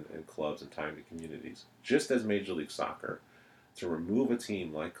 relegation, and clubs and time to communities, just as Major League Soccer, to remove a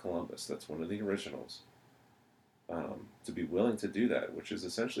team like Columbus, that's one of the originals, to be willing to do that, which is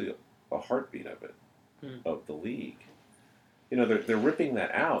essentially a heartbeat of it, of the league. You know, they're ripping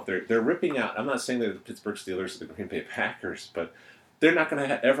that out. They're ripping out. I'm not saying they're the Pittsburgh Steelers or the Green Bay Packers, but they're not going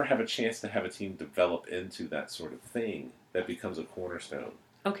to ever have a chance to have a team develop into that sort of thing that becomes a cornerstone.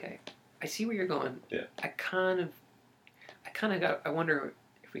 Okay, I see where you're going. Yeah. I wonder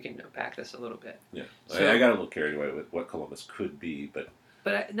if we can unpack this a little bit. Yeah, So, I got a little carried away with what Columbus could be, but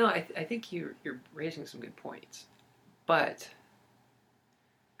I think you're raising some good points, but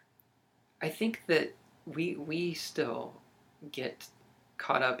I think that we still get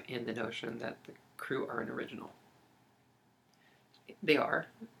caught up in the notion that the Crew are an original. They are.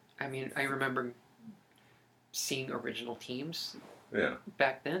 I mean, I remember seeing original teams yeah,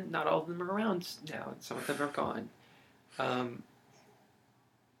 back then. Not all of them are around now. Some of them are gone.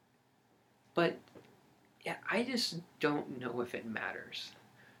 But yeah, I just don't know if it matters.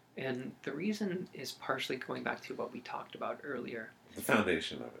 And the reason is partially going back to what we talked about earlier. the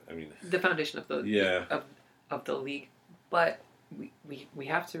foundation of it. I mean, The foundation of the yeah, of the league. But we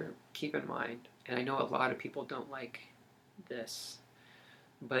have to keep in mind, and I know a lot of people don't like this,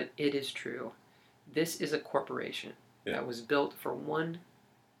 but it is true. This is a corporation that was built for one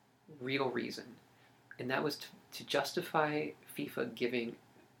real reason, and that was to justify FIFA giving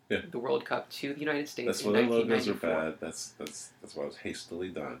the World Cup to the United States that's in why the logos are 1994. bad. That's why it was hastily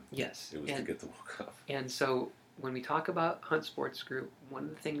done. Yes, It was to get the World Cup. and so when we talk about Hunt Sports Group, one of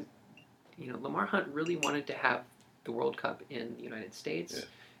the things, Lamar Hunt really wanted to have the World Cup in the United States. Yeah.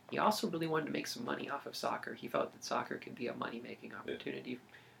 He also really wanted to make some money off of soccer. He felt that soccer could be a money-making opportunity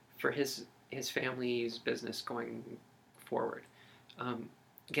for his family's business going forward.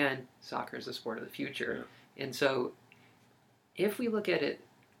 Again, soccer is the sport of the future. Yeah. And so if we look at it,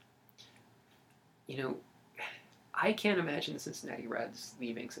 I can't imagine the Cincinnati Reds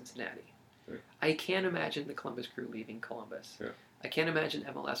leaving Cincinnati. Yeah. I can't imagine the Columbus Crew leaving Columbus. Yeah. I can't imagine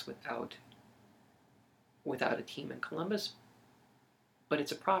MLS without a team in Columbus, but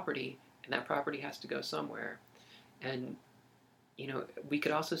it's a property, and that property has to go somewhere. And we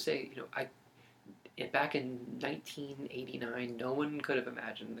could also say, back in 1989, no one could have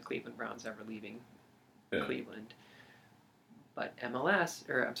imagined the Cleveland Browns ever leaving Cleveland. But the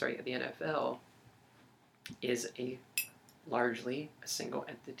NFL is largely a single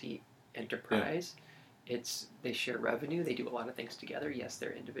entity enterprise. Yeah. They share revenue. They do a lot of things together. Yes,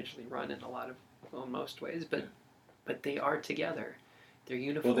 they're individually run in most ways, but they are together. They're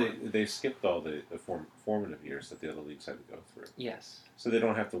uniform. Well, they skipped all the formative years that the other leagues had to go through. Yes. So they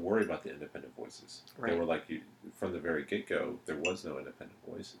don't have to worry about the independent voices. Right. They were like, from the very get-go, there was no independent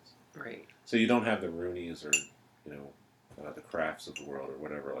voices. Right. So you don't have the Rooneys or, the Crafts of the world or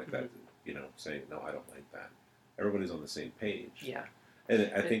whatever like that, saying, no, I don't like that. Everybody's on the same page. Yeah.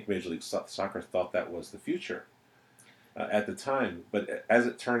 And I think Major League Soccer thought that was the future at the time. But as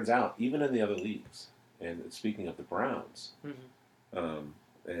it turns out, even in the other leagues, and speaking of the Browns, and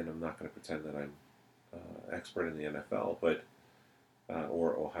I'm not going to pretend that I'm expert in the NFL, but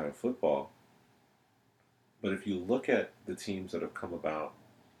or Ohio football, but if you look at the teams that have come about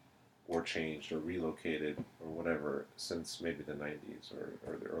or changed or relocated or whatever since maybe the 90s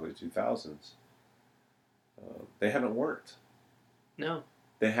or the early 2000s, they haven't worked. No.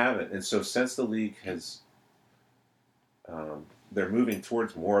 They haven't. And so since the league has, they're moving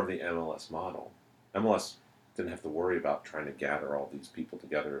towards more of the MLS model. MLS didn't have to worry about trying to gather all these people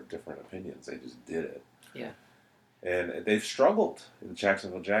together of different opinions. They just did it. Yeah. And they've struggled. The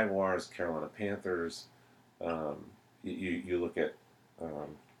Jacksonville Jaguars, Carolina Panthers. You look at,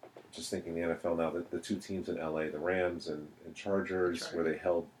 just thinking the NFL now, the two teams in LA, the Rams and Chargers, where they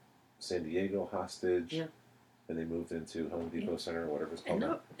held San Diego hostage. Yeah. And they moved into Home Depot Center or whatever it's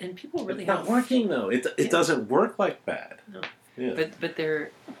called. And people really it's not working though. It doesn't work like that. No. Yeah.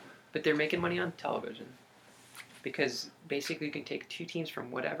 But they're making money on television, because basically you can take two teams from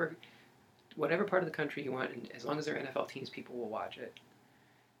whatever part of the country you want, and as long as they're NFL teams, people will watch it.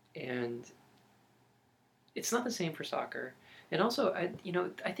 And it's not the same for soccer. And also,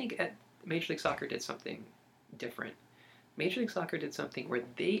 I think Major League Soccer did something different. Major League Soccer did something where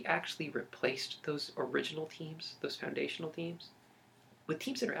they actually replaced those original teams, those foundational teams, with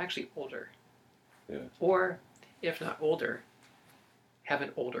teams that are actually older. Yeah. Or, if not older, have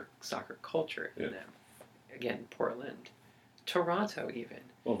an older soccer culture in them. Again, Portland. Toronto, even.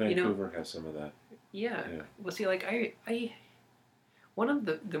 Well, Vancouver has some of that. Yeah. Well, see, like, I one of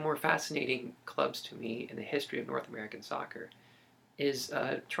the more fascinating clubs to me in the history of North American soccer is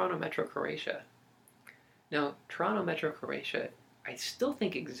Toronto Metro Croatia. Now, Toronto Metro Croatia, I still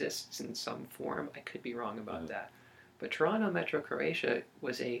think exists in some form. I could be wrong about that. But Toronto Metro Croatia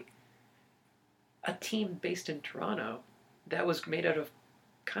was a team based in Toronto that was made out of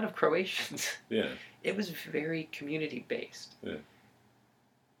kind of Croatians. Yeah. It was very community based. Yeah.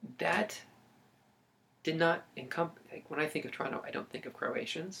 That did not encompass. Like, when I think of Toronto, I don't think of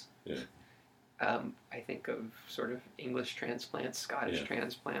Croatians. Yeah. I think of sort of English transplants, Scottish Yeah.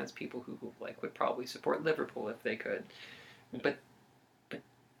 transplants, people who like would probably support Liverpool if they could. But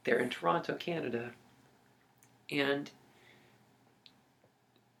they're in Toronto, Canada, and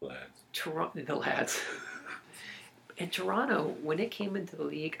Lads. the lads. In Toronto, when it came into the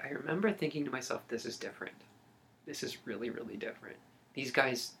league, I remember thinking to myself, this is different. This is really, really different. These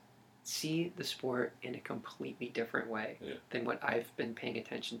guys see the sport in a completely different way than what I've been paying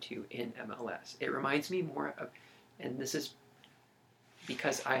attention to in MLS. It reminds me more of, and this is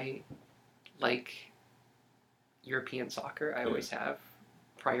because I like European soccer, I always have,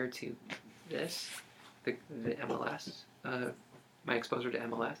 prior to this, the MLS, my exposure to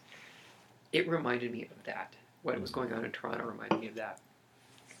MLS, it reminded me of that. What was going on in Toronto reminded me of that.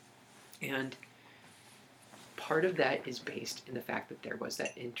 And part of that is based in the fact that there was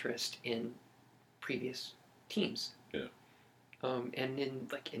that interest in previous teams. Yeah. And in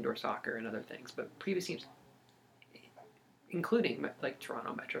like indoor soccer and other things, but previous teams, including like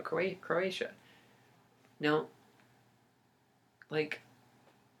Toronto Metro Croatia. Now, like,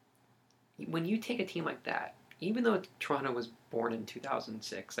 when you take a team like that, even though Toronto was born in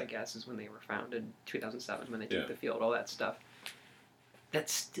 2006, I guess, is when they were founded, 2007 when they took the field, all that stuff, that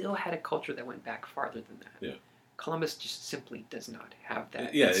still had a culture that went back farther than that. Yeah. Columbus just simply does not have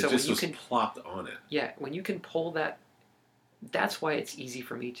that. Yeah, and it just was plopped on it. Yeah, when you can pull that, that's why it's easy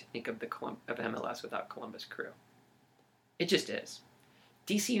for me to think of of MLS without Columbus Crew. It just is.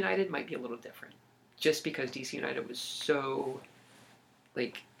 DC United might be a little different, just because DC United was so,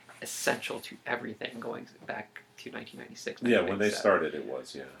 like, essential to everything going back to 1996. Yeah, when they started, it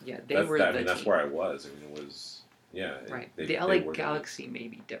was, yeah. Yeah, they were the I mean, that's team. where I was. I mean, it was, yeah. Right. They The LA were Galaxy may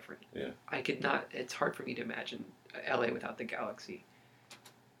be different. Yeah. I could not, it's hard for me to imagine LA without the Galaxy.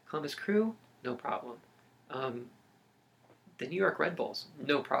 Columbus Crew, no problem. The New York Red Bulls,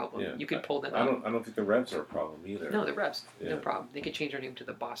 no problem. Yeah. You could pull them I out. don't think the Revs are a problem either. No, the Revs, no Yeah. problem. They could change their name to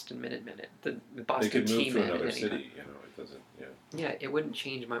the Boston Minute, the They Boston could move Team to another at any time. city, you know, it doesn't, yeah. Yeah, it wouldn't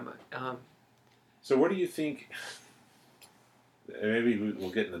change my mind. So what do you think, maybe we'll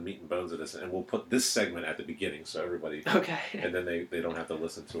get in the meat and bones of this, and we'll put this segment at the beginning so everybody, Okay. and then they don't have to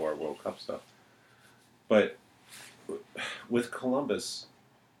listen to our World Cup stuff. But with Columbus,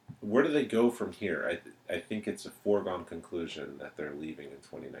 where do they go from here? I think it's a foregone conclusion that they're leaving in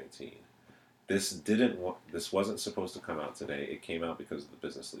 2019. This wasn't supposed to come out today. It came out because the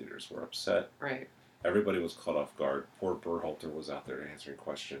business leaders were upset. Right. Everybody was caught off guard. Poor Berhalter was out there answering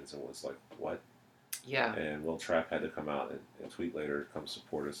questions and was like, what? Yeah. And Will Trapp had to come out and tweet later, come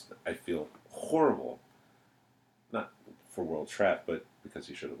support us. I feel horrible. Not for Will Trapp, but because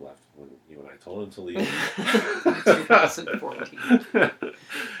he should have left when you and I told him to leave. 2014.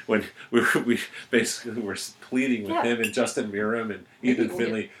 When we basically were pleading with him and Justin Miram and Maybe Ethan we'll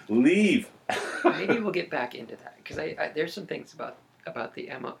Finley, leave. Maybe we'll get back into that, because I there's some things about the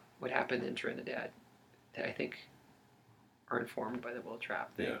what happened in Trinidad that I think are informed by the Will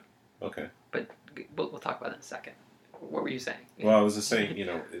Trapp thing. Yeah. Okay. But we'll talk about that in a second. What were you saying? Well, I was just saying, you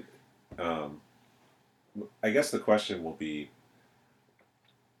know, I guess the question will be,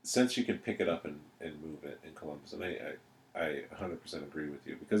 since you can pick it up and move it in Columbus, and I 100% agree with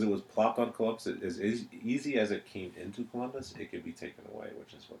you, because it was plopped on Columbus, as easy as it came into Columbus, it could be taken away,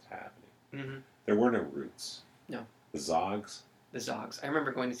 which is what's happening. Mm-hmm. There were no roots. No. The Zogs. The Zogs. I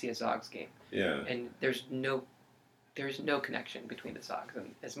remember going to see a Zogs game. Yeah. And there's no connection between the Zogs.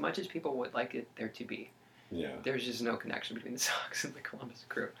 And as much as people would like it there to be, Yeah. there's just no connection between the Zogs and the Columbus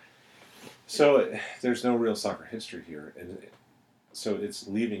Crew. So there's no real soccer history here, and so it's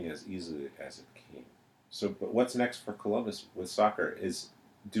leaving as easily as it came. So, but what's next for Columbus with soccer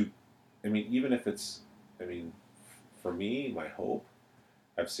even if it's, for me, my hope,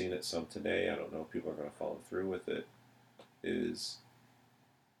 I've seen it some today, I don't know if people are going to follow through with it, is,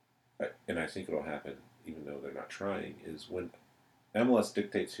 and I think it'll happen even though they're not trying, is when MLS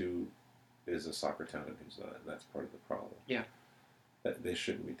dictates who is a soccer town and who's not, and that's part of the problem. Yeah. That they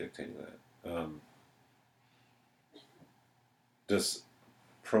shouldn't be dictating that. Does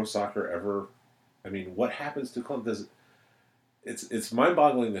pro soccer ever? What happens to Columbus? It's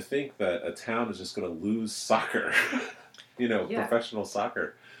mind-boggling to think that a town is just going to lose soccer. Professional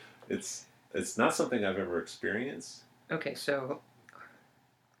soccer. It's not something I've ever experienced. Okay, so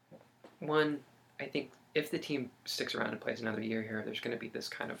one, I think if the team sticks around and plays another year here, there's going to be this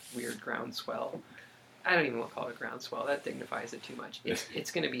kind of weird groundswell. I don't even want to call it a groundswell. That dignifies it too much.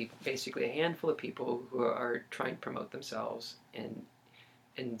 It's going to be basically a handful of people who are trying to promote themselves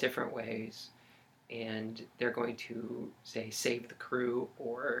in different ways, and they're going to say save the crew,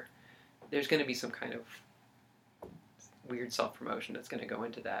 or there's going to be some kind of weird self-promotion that's going to go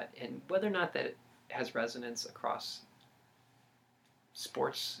into that, and whether or not that it has resonance across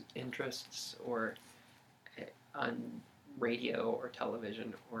sports interests or on radio or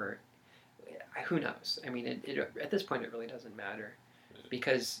television, or who knows. I mean, at this point it really doesn't matter,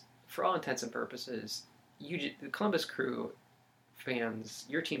 because for all intents and purposes, the Columbus Crew fans,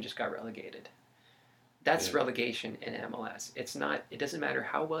 your team just got relegated. That's relegation in MLS. It's not. It doesn't matter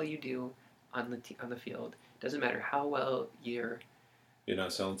how well you do on the field. It doesn't matter how well you're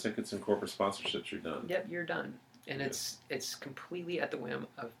not selling tickets and corporate sponsorships. You're done. Yep, you're done. And it's completely at the whim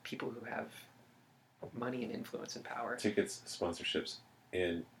of people who have money and influence and power. Tickets, sponsorships,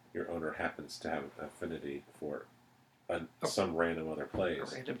 and your owner happens to have an affinity for some random other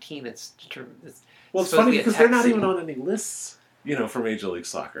place. A random team that's well, it's funny because they're not even on any lists, for Major League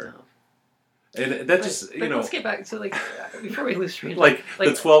Soccer. No. And that just, let's get back to, before we lose train. Like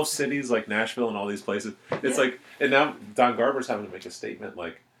the 12 cities, like Nashville and all these places. It's and now Don Garber's having to make a statement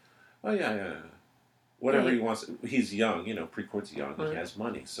like, oh, yeah. Whatever he wants. He's young, Precourt's young. He has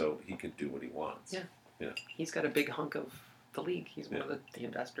money, so he can do what he wants. Yeah. He's got a big hunk of the league. He's one of the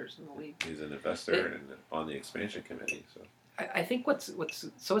investors in the league. He's an investor and on the expansion committee. So I think what's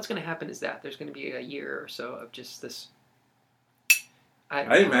going to happen is that there's going to be a year or so of just this.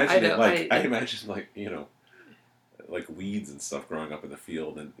 I imagine like weeds and stuff growing up in the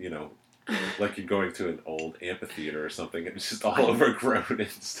field, and like you're going to an old amphitheater or something, and it's just all overgrown and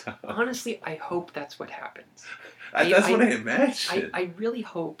stuff. Honestly, I hope that's what happens. That's what I imagine. I really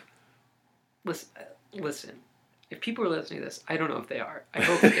hope. Listen, if people are listening to this, I don't know if they are. I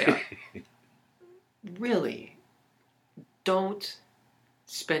hope that they are. Really, don't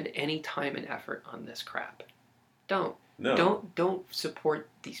spend any time and effort on this crap. Don't. No. Don't support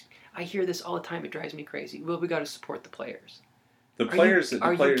these. I hear this all the time. It drives me crazy. Well, we got to support the players.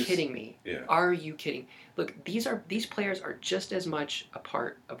 Are you kidding me? Yeah. Are you kidding? Look, these players are just as much a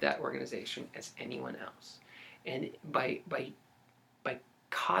part of that organization as anyone else. And by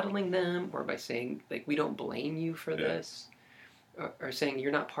coddling them, or by saying we don't blame you for this, or saying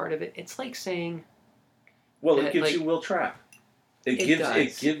you're not part of it, it's like saying. Well, it gives you Will Trapp.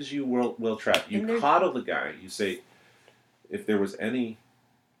 It gives you Will Trapp. You coddle the guy. You say, if there was any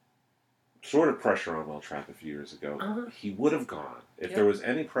sort of pressure on Will Trapp a few years ago, he would have gone. If there was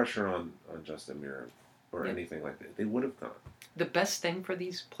any pressure on Justin Meram or anything like that, they would have gone. The best thing for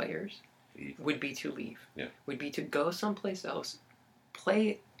these players would be to leave. Yeah. Would be to go someplace else,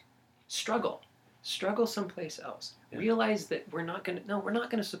 struggle someplace else. Yeah. Realize that we're not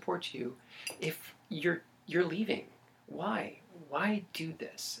gonna support you if you're leaving. Why do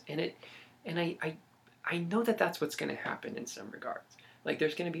this? And I know that that's what's going to happen in some regards. Like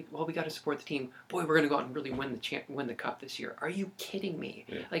there's going to be, we got to support the team. Boy, we're going to go out and really win the cup this year. Are you kidding me?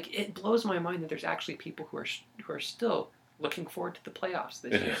 Yeah. Like it blows my mind that there's actually people who are still looking forward to the playoffs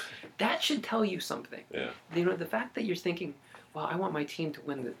this year. That should tell you something. Yeah. The fact that you're thinking, well, I want my team to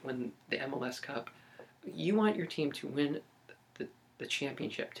win the MLS Cup. You want your team to win the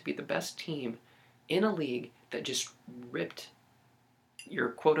championship, to be the best team in a league that just ripped your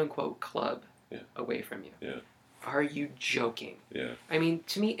quote-unquote club away from you. Yeah. Are you joking? Yeah. I mean,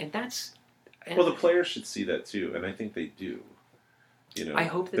 to me, and that's... well, the players should see that too, and I think they do. I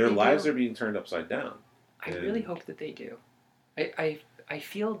hope that their lives do. are being turned upside down. I really hope that they do. I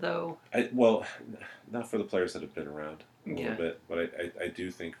feel, though... well, not for the players that have been around a little bit, but I do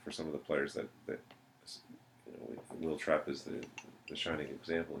think for some of the players that Will Trapp is the shining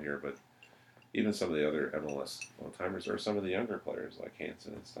example here, but even some of the other MLS long-timers, or some of the younger players like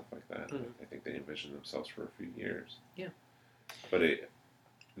Hansen and stuff like that, I think they envision themselves for a few years. Yeah. But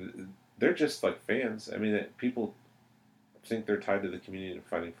they're just like fans. I mean, people think they're tied to the community and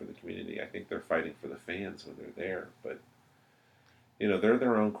fighting for the community. I think they're fighting for the fans when they're there. But, they're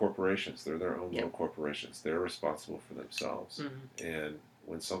their own corporations. They're their own little corporations. They're responsible for themselves. Mm-hmm. And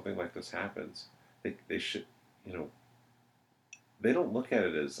when something like this happens, they should, they don't look at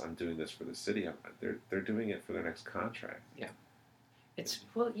it as I'm doing this for the city. They're doing it for their next contract. Yeah, it's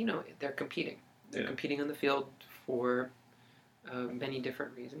they're competing. They're Yeah. competing on the field for many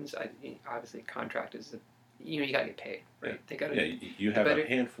different reasons. Obviously, contract is you got to get paid, right? Yeah. They got to. Yeah, you have a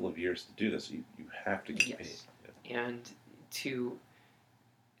handful of years to do this. You have to get paid. Yeah. And to,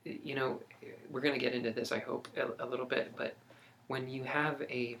 we're going to get into this, I hope, a little bit. But when you have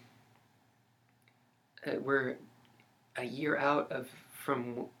we're a year out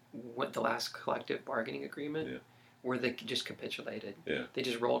from what the last collective bargaining agreement, where they just capitulated. Yeah. They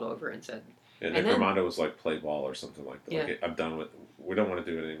just rolled over and said. And And Nick then- Armando was like, play ball or something like that. Yeah. Like, I'm done with. We don't want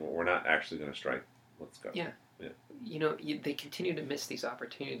to do it anymore. We're not actually going to strike. Let's go. Yeah. They continue to miss these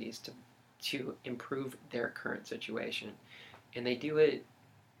opportunities to improve their current situation, and they do it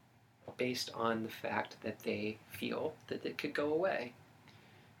based on the fact that they feel that it could go away,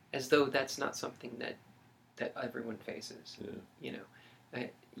 as though that's not something that everyone faces. Yeah.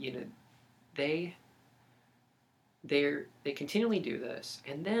 They continually do this,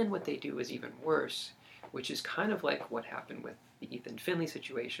 and then what they do is even worse, which is kind of like what happened with the Ethan Finley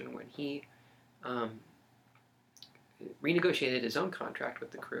situation when he renegotiated his own contract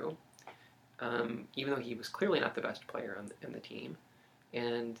with the Crew, even though he was clearly not the best player on the team,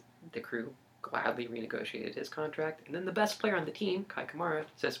 and the Crew gladly renegotiated his contract, and then the best player on the team, Kai Kamara,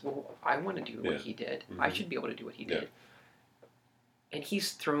 says, well, I want to do what he did. Mm-hmm. I should be able to do what he did. And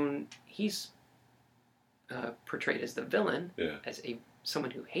he's portrayed as the villain, as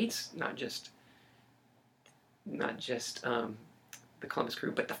someone who hates not just the Columbus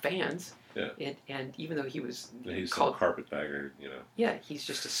Crew, but the fans. Yeah. And even though he was He's called some carpetbagger, Yeah, he's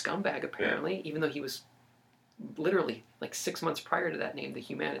just a scumbag apparently, even though he was literally like 6 months prior to that named the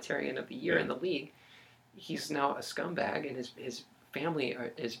humanitarian of the year in the league. He's now a scumbag, and his family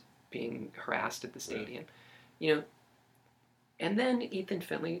is being harassed at the stadium. And then Ethan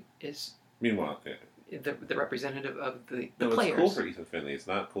Finley is Meanwhile, the representative of the no, players. It's cool for Ethan Finley. It's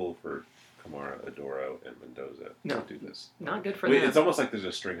not cool for Kamara, Adoro, and Mendoza to do this. Not good for them. It's almost like there's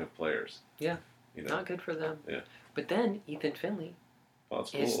a string of players. Yeah. Not good for them. Yeah. But then Ethan Finley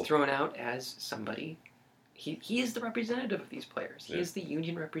is thrown out as somebody. He is the representative of these players. He is the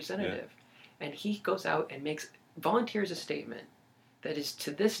union representative. And he goes out and volunteers a statement that is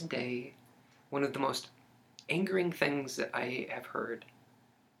to this day one of the most angering things that I have heard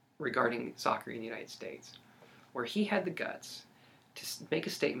regarding soccer in the United States, where he had the guts to make a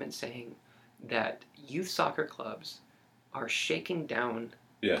statement saying that youth soccer clubs are shaking down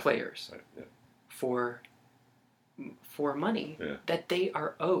players for money that they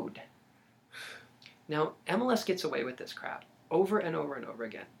are owed. Now, MLS gets away with this crap over and over and over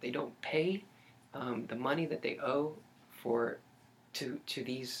again. They don't pay the money that they owe to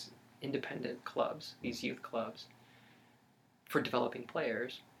these independent clubs, these youth clubs, for developing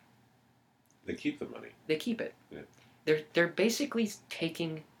players. They keep the money. They keep it. Yeah. They're basically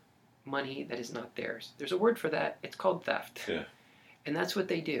taking money that is not theirs. There's a word for that. It's called theft. Yeah. And that's what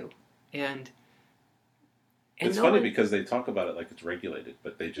they do. And it's funny because they talk about it like it's regulated,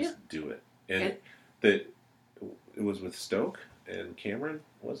 but they just do it. And it was with Stoke and Cameron.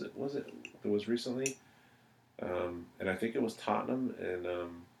 Was it recently? And I think it was Tottenham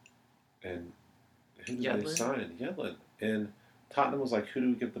and who did they sign? Yedlin. And Tottenham was like, who do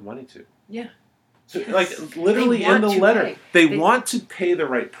we give the money to? Yeah. So, like literally in the letter, they want to pay the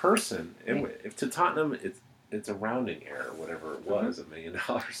right person. And if to Tottenham, it's a rounding error, whatever it was, $1 million.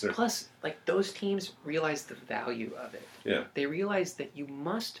 Plus, like those teams realize the value of it. Yeah. They realize that you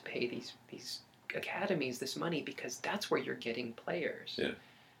must pay these academies this money because that's where you're getting players. Yeah.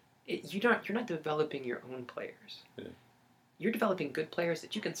 You're not developing your own players. Yeah. You're developing good players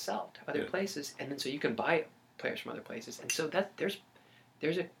that you can sell to other places, and then so you can buy players from other places. And so that there's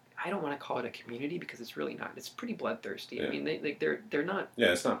a I don't want to call it a community because it's really not. It's pretty bloodthirsty. Yeah. I mean, they're not.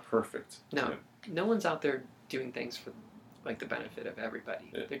 Yeah, it's not perfect. No, no one's out there doing things for like the benefit of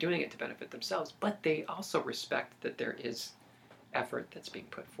everybody. Yeah. They're doing it to benefit themselves, but they also respect that there is effort that's being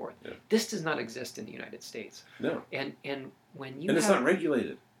put forth. Yeah. This does not exist in the United States. No. And when you it's not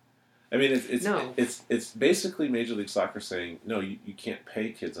regulated. I mean, it's basically Major League Soccer saying, no, you can't pay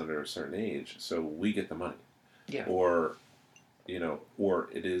kids under a certain age, so we get the money. Yeah. Or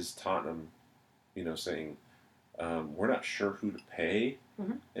it is Tottenham, saying, we're not sure who to pay,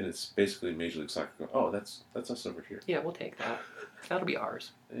 mm-hmm. and it's basically Major League Soccer going, oh, that's us over here. Yeah, we'll take that. That'll be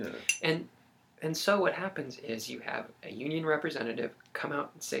ours. Yeah. And so what happens is you have a union representative come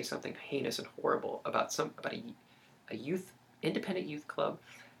out and say something heinous and horrible about a independent youth club,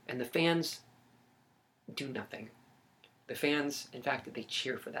 and the fans do nothing. The fans, in fact, they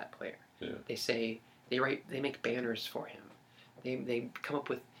cheer for that player. Yeah. They say they make banners for him. They come up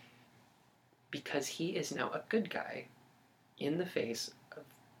with, because he is now a good guy in the face of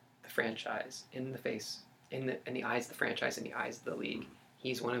the franchise, in the eyes of the franchise, in the eyes of the league.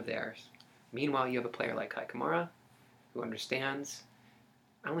 He's one of theirs. Meanwhile, you have a player like Kai Kamara, who understands,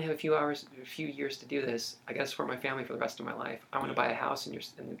 I only have a few years to do this. I got to support my family for the rest of my life. I want to buy a house in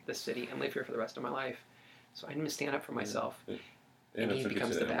this city and live here for the rest of my life. So I need to stand up for myself. Yeah. And he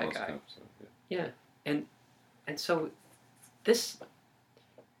becomes the bad guy. Cup, so, yeah. And so this,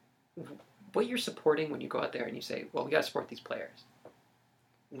 what you're supporting when you go out there and you say, well, we got to support these players.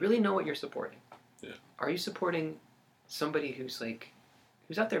 Really know what you're supporting. Yeah. Are you supporting somebody who's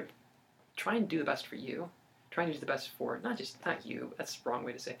out there trying to do the best for you, trying to do the best for not you, that's the wrong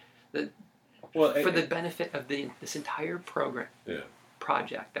way to say, for the benefit of this entire program,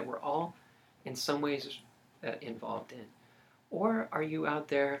 project that we're all in some ways involved in? Or are you out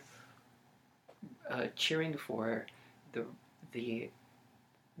there cheering for the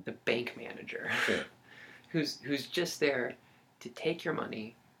bank manager who's just there to take your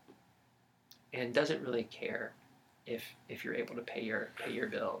money and doesn't really care if you're able to pay your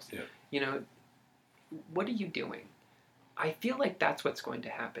bills? What are you doing? I feel like that's what's going to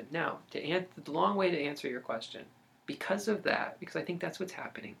happen. Now, the long way to answer your question, because I think that's what's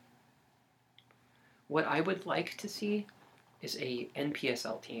happening, what I would like to see is a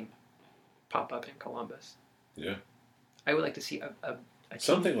NPSL team pop up in Columbus. Yeah. I would like to see a team,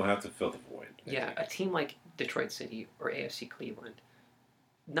 something will have to fill the void. a team like Detroit City or AFC Cleveland,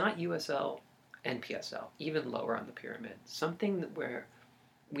 not USL, NPSL, even lower on the pyramid. Something where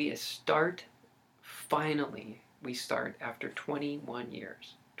we start after 21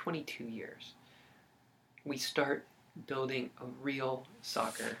 years, 22 years. We start building a real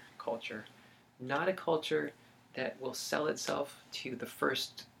soccer culture, not a culture that will sell itself to the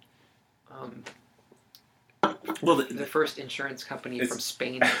first the first insurance company from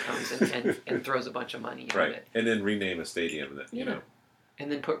Spain that comes and throws a bunch of money at it. And then rename a stadium that,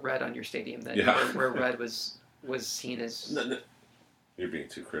 And then put red on your stadium where red was seen as... No. You're being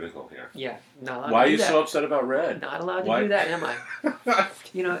too critical here. Yeah, not allowed Why to do are you that. so upset about red? Not allowed to do that, am I?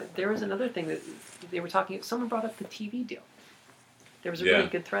 There was another thing that they were talking... Someone brought up the TV deal. There was a really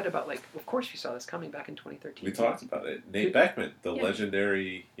good thread about, of course we saw this coming back in 2013. We talked about it. Nate Beckman, the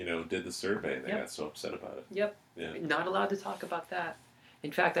legendary, did the survey, and they got so upset about it. Yep. Yeah. Not allowed to talk about that.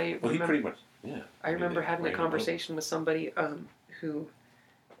 In fact, I remember... He pretty much... I remember having a conversation with somebody who...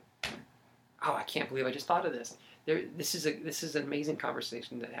 Oh, I can't believe I just thought of this. This is an amazing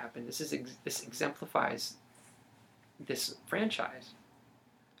conversation that happened. This exemplifies this franchise.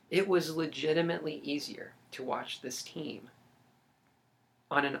 It was legitimately easier to watch this team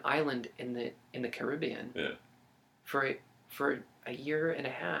on an island in the Caribbean for a year and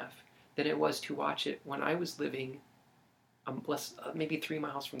a half than it was to watch it when I was living maybe 3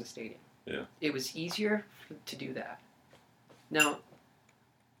 miles from the stadium. Yeah. It was easier to do that. Now,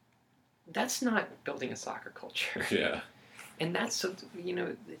 that's not building a soccer culture. Yeah. And that's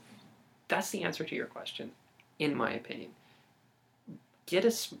the answer to your question, in my opinion. Get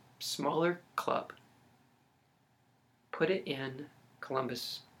a smaller club, put it in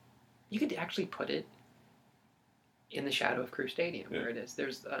Columbus. You could actually put it in the shadow of Crew Stadium, where it is.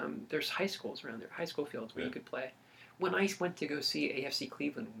 There's high schools around there, high school fields where you could play. When I went to go see AFC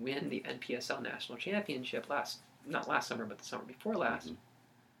Cleveland win the NPSL National Championship not last summer, but the summer before last,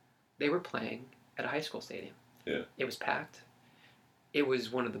 they were playing at a high school stadium. Yeah. It was packed. It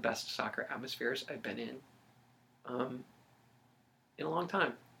was one of the best soccer atmospheres I've been in a long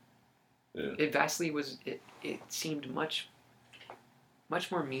time. Yeah. It vastly was. It seemed much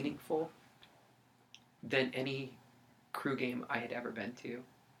more meaningful than any Crew game I had ever been to.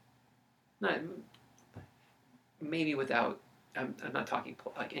 Maybe without. I'm not talking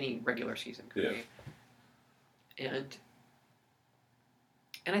like any regular season Crew game.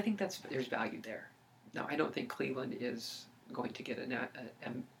 And I think there's value there. Now, I don't think Cleveland is going to get an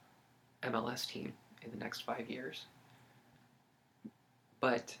MLS team in the next 5 years,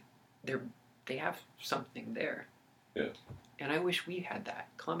 but they have something there. Yeah. And I wish we had that.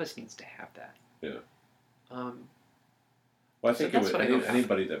 Columbus needs to have that. Yeah. Well, I think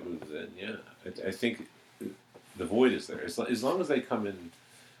anybody that moves in, I think the void is there. As long as they come in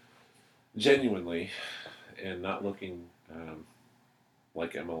genuinely and not looking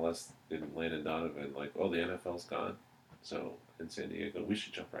like MLS did Landon Donovan, like, oh, the NFL's gone, so in San Diego, we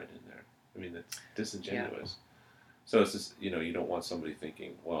should jump right in there. I mean, that's disingenuous. Yeah. So it's just, you don't want somebody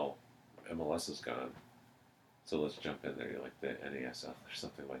thinking, well, MLS is gone, so let's jump in there. You're like the NASL or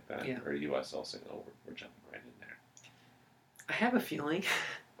something like that, or USL saying, oh, we're jumping right in there. I have a feeling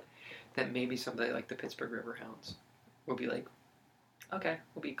that maybe somebody like the Pittsburgh Riverhounds will be like, okay,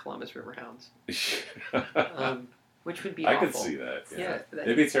 we'll be Columbus Riverhounds. Which would be awful. I could see that. Yeah,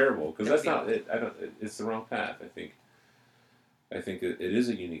 it'd be terrible because that's not it. It's the wrong path. I think it is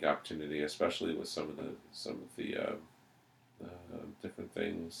a unique opportunity, especially with some of the different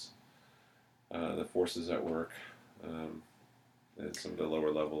things, the forces at work, and some of the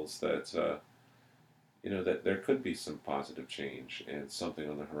lower levels that that there could be some positive change and something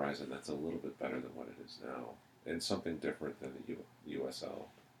on the horizon that's a little bit better than what it is now, and something different than the USL,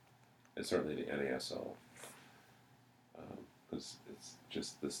 and certainly the NASL, because it's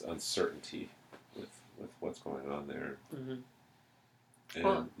just this uncertainty with what's going on there,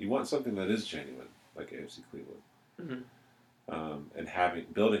 and you want something that is genuine, like AFC Cleveland,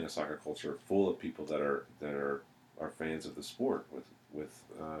 and building a soccer culture full of people that are fans of the sport with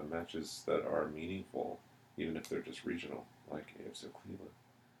matches that are meaningful, even if they're just regional, like AFC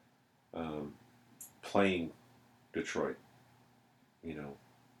Cleveland. Playing Detroit,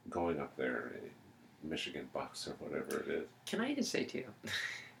 going up there, Michigan Bucks or whatever it is. Can I just say to you,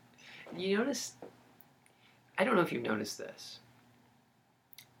 you notice, I don't know if you've noticed this,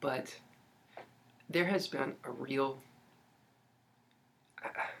 but there has been a real,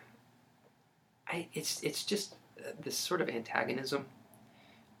 it's just this sort of antagonism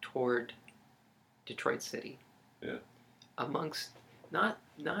toward Detroit City. Yeah. Amongst not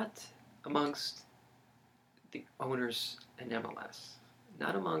amongst the owners in MLS,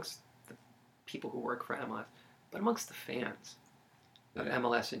 not amongst the people who work for MLS, but amongst the fans of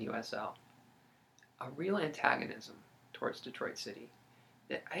MLS and USL. A real antagonism towards Detroit City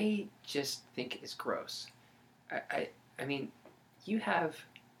that I just think is gross. I mean, you have.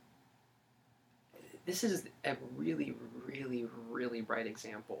 This is a really, really, really bright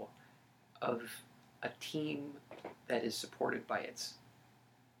example of a team that is supported by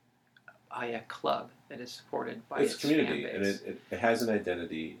a club that is supported by its community, fan base. and it has an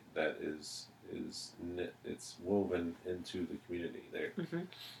identity that is it's woven into the community. There,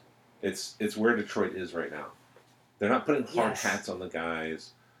 it's where Detroit is right now. They're not putting hard hats on the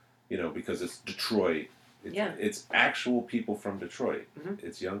guys, because it's Detroit. It's actual people from Detroit.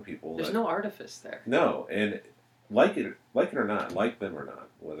 It's young people. There's no artifice there. No, and like it or not, like them or not,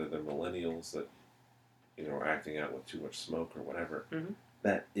 whether they're millennials that are acting out with too much smoke or whatever,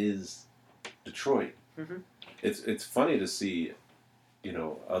 that is Detroit. It's funny to see,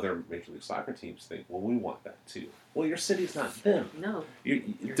 other Major League Soccer teams think, well, we want that too. Well, your city's not them. No,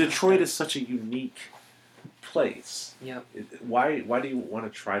 Detroit is such a unique place. Yeah. Why do you want to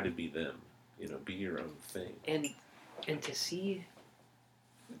try to be them? Be your own thing. And to see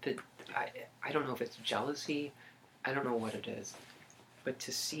that, I don't know if it's jealousy, I don't know what it is, but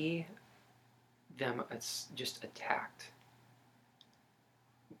to see them just attacked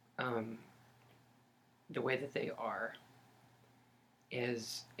the way that they are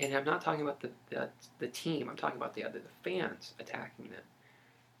is, and I'm not talking about the team, I'm talking about the fans attacking them,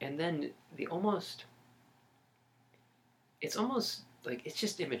 and then it's almost like it's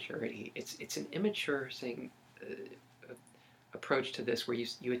just immaturity. It's an immature approach to this, where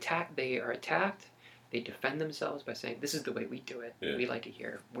you attack. They are attacked. They defend themselves by saying, "This is the way we do it. Yeah. We like it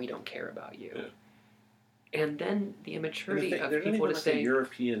here. We don't care about you." Yeah. And then the immaturity of they're people not to say say,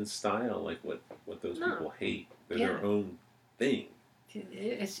 European style, like what those people hate. They're their own thing.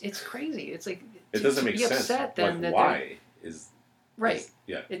 It's crazy. It's like it doesn't make sense. Upset then like, why is right?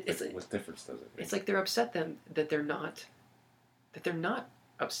 It's like, what difference does it make? It's like they're upset then that they're not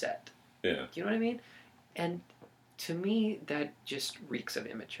upset. Yeah. Do you know what I mean? And to me, that just reeks of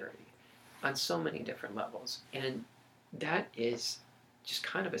immaturity on so many different levels. And that is just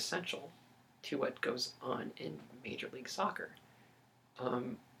kind of essential to what goes on in Major League Soccer.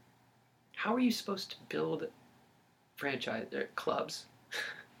 How are you supposed to build clubs?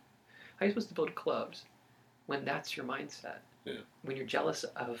 How are you supposed to build clubs when that's your mindset? Yeah. When you're jealous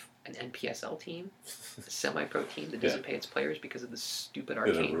of an NPSL team, a semi-pro team that doesn't pay its players because of the stupid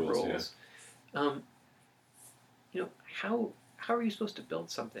arcane rules. How are you supposed to build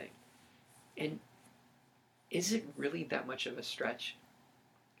something? And is it really that much of a stretch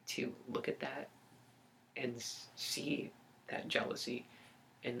to look at that and see that jealousy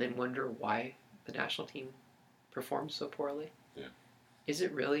and then wonder why the national team performs so poorly? Yeah. Is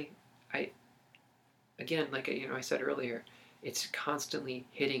it really? Again, like I said earlier, it's constantly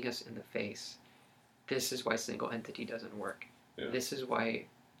hitting us in the face. This is why single entity doesn't work. Yeah. This is why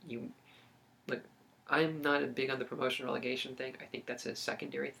I'm not big on the promotion relegation thing. I think that's a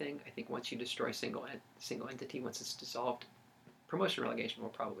secondary thing. I think once you destroy single entity, once it's dissolved, promotion relegation will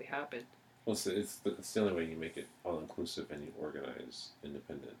probably happen. Well, it's the only way you make it all-inclusive and you organize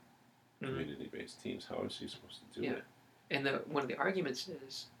independent, community-based teams. How else are you supposed to do it? And one of the arguments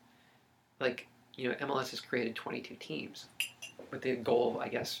is, MLS has created 22 teams, with the goal, I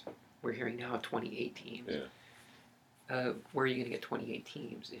guess, we're hearing now of 28 teams. Yeah. Where are you going to get 28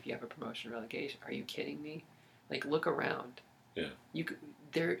 teams if you have a promotion relegation? Are you kidding me? Look around. Yeah.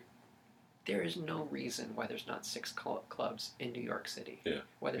 there is no reason why there's not 6 clubs in New York City. Yeah.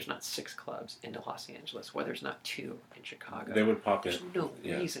 Why there's not 6 clubs in Los Angeles. Why there's not 2 in Chicago. They would pop in. There's no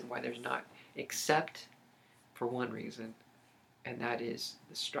reason why there's not, except for one reason, and that is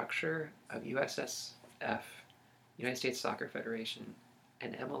the structure of USSF, United States Soccer Federation,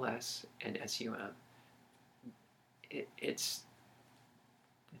 and MLS and SUM.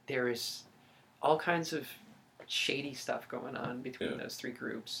 There is all kinds of shady stuff going on between those 3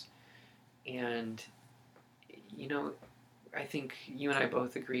 groups. And, I think you and I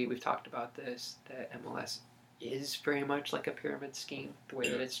both agree, we've talked about this, that MLS is very much like a pyramid scheme, the way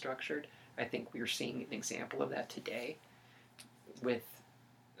that it's structured. I think we're seeing an example of that today with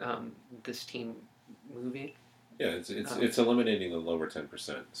this team moving. Yeah, it's eliminating the lower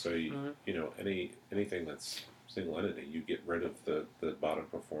 10%. So, anything that's single entity, you get rid of the bottom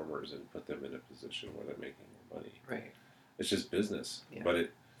performers and put them in a position where they're making more money. Right. It's just business. Yeah. But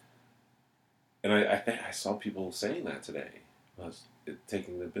I saw people saying that today,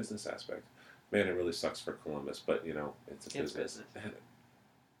 taking the business aspect. Man, it really sucks for Columbus, but it's a business.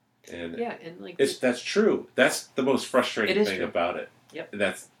 And that's true. That's the most frustrating thing about it. Yep.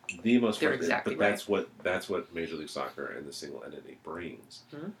 That's the most They're frustrating. exactly But that's what Major League Soccer and the single entity brings.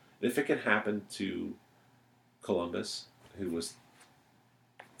 Mm-hmm. If it can happen to Columbus, who was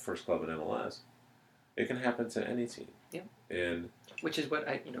first club in MLS, it can happen to any team. Yep. And which is what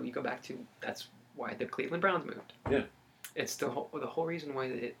you go back to. That's why the Cleveland Browns moved. Yeah. It's the whole reason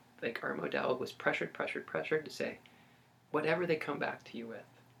why Art Modell was pressured to say, whatever they come back to you with,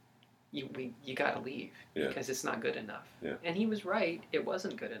 you got to leave because it's not good enough. Yeah. And he was right. It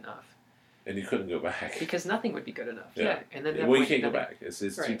wasn't good enough. And you couldn't go back Because nothing would be good enough. Yeah. And then you can't go back. It's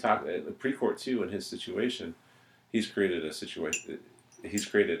right. too toxic. The Precourt too, in his situation, he's created a situation. He's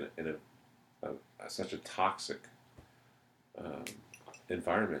created in such a toxic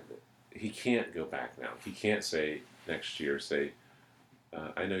environment that he can't go back now. He can't say next year,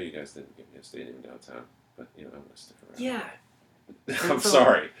 I know you guys didn't give me a stadium downtown, but I'm going to stick around. Yeah. I'm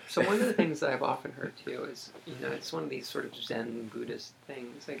sorry. So one of the things that I've often heard too is, it's one of these sort of Zen Buddhist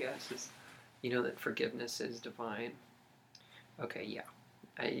things, I guess, is, that forgiveness is divine. Okay, yeah,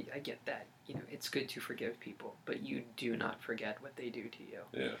 I get that. It's good to forgive people, but you do not forget what they do to you.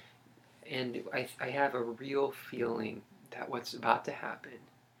 Yeah. And I have a real feeling that what's about to happen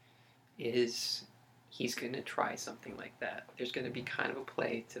is he's going to try something like that. There's going to be kind of a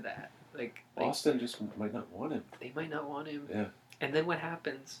play to that. Like Austin just might not want him. They might not want him. Yeah. And then what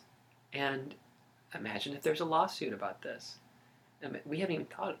happens? And imagine if there's a lawsuit about this. We haven't even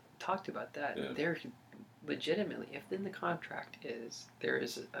talked about that. Yeah. They're legitimately, if in the contract there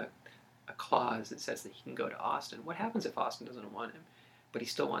is a clause that says that he can go to Austin. What happens if Austin doesn't want him, but he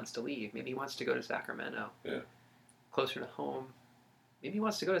still wants to leave? Maybe he wants to go to Sacramento. Yeah. Closer to home. Maybe he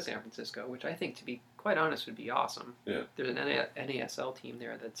wants to go to San Francisco, which I think, to be quite honest, would be awesome. Yeah. There's an NASL team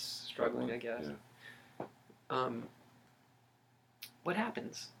there that's struggling, I guess. Yeah. What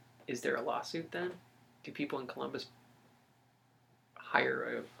happens? Is there a lawsuit then? Do people in Columbus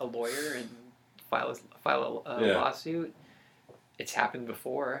hire a lawyer and file a lawsuit? It's happened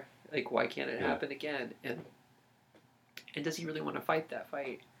before. Like, why can't it happen again? And does he really want to fight that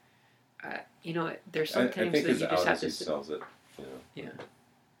fight? There's sometimes I think that you just have to. sells it. Yeah.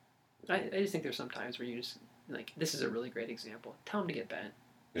 I just think there's some times where you just, this is a really great example. Tell him to get bent.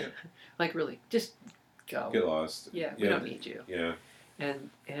 Yeah. Really, just go. Get lost. Yeah, we don't need you. Yeah.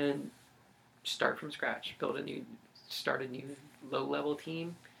 And start from scratch. Start a new low-level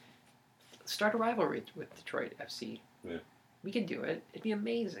team. Start a rivalry with Detroit FC. Yeah. We could do it. It'd be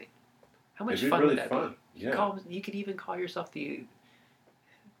amazing. How much It'd be fun really would that fun. be? Yeah. You could even call yourself the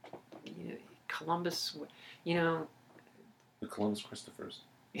Columbus, The Columbus Christophers.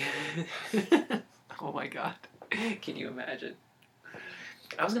 Oh my God. Can you imagine?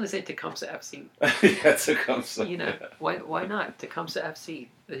 I was going to say Tecumseh FC. Yeah, Tecumseh. Why not? Tecumseh FC.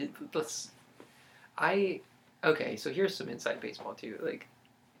 Okay, so here's some inside baseball too.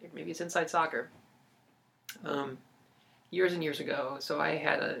 Maybe it's inside soccer. Years and years ago, so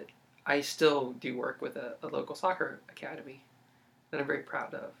I still do work with a local soccer academy that I'm very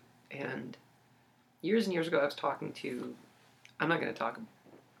proud of. And years and years ago, I was talking to, I'm not going to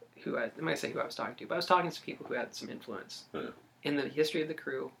say who I was talking to, but I was talking to people who had some influence in the history of the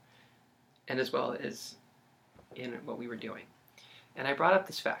crew, and as well as in what we were doing. And I brought up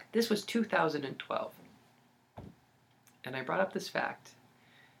this fact. This was 2012. And I brought up this fact,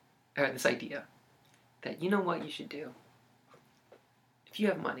 this idea, that you know what you should do? If you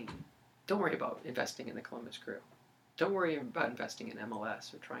have money, don't worry about investing in the Columbus Crew. Don't worry about investing in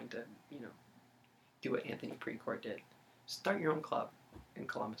MLS or trying to, do what Anthony Precourt did. Start your own club in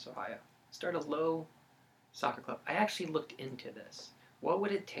Columbus, Ohio. Start a low soccer club. I actually looked into this. What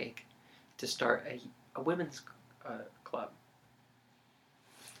would it take to start a women's club?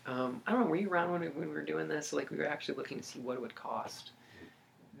 I don't know, were you around when we were doing this? Like, we were actually looking to see what it would cost.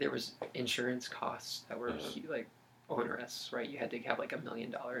 There was insurance costs that were like onerous, right? You had to have like $1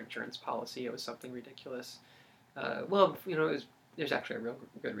 million insurance policy. It was something ridiculous. Well, you know, there's actually a real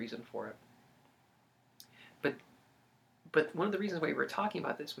good reason for it. But one of the reasons why we were talking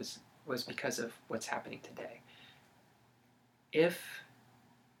about this was because of what's happening today. If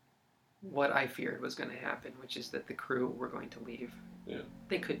what I feared was going to happen, which is that the crew were going to leave,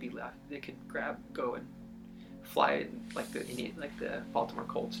 they could be left. They could go and fly like the Baltimore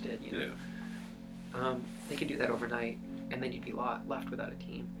Colts did. You know, they could do that overnight, and then you'd be left without a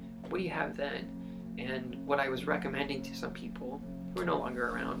team. What do you have then? And what I was recommending to some people who are no longer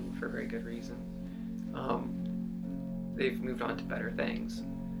around for very good reason, they've moved on to better things.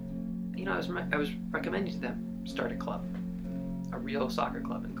 You know, I was recommending to them, start a club, a real soccer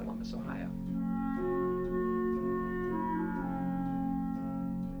club in Columbus, Ohio.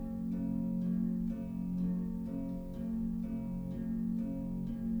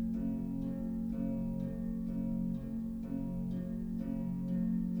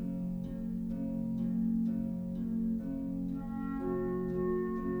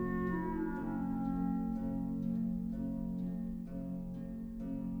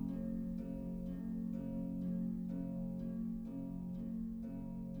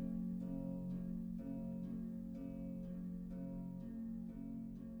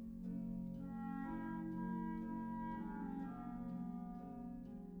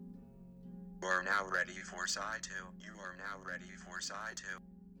 You are now ready for side 2. You are now ready for side 2.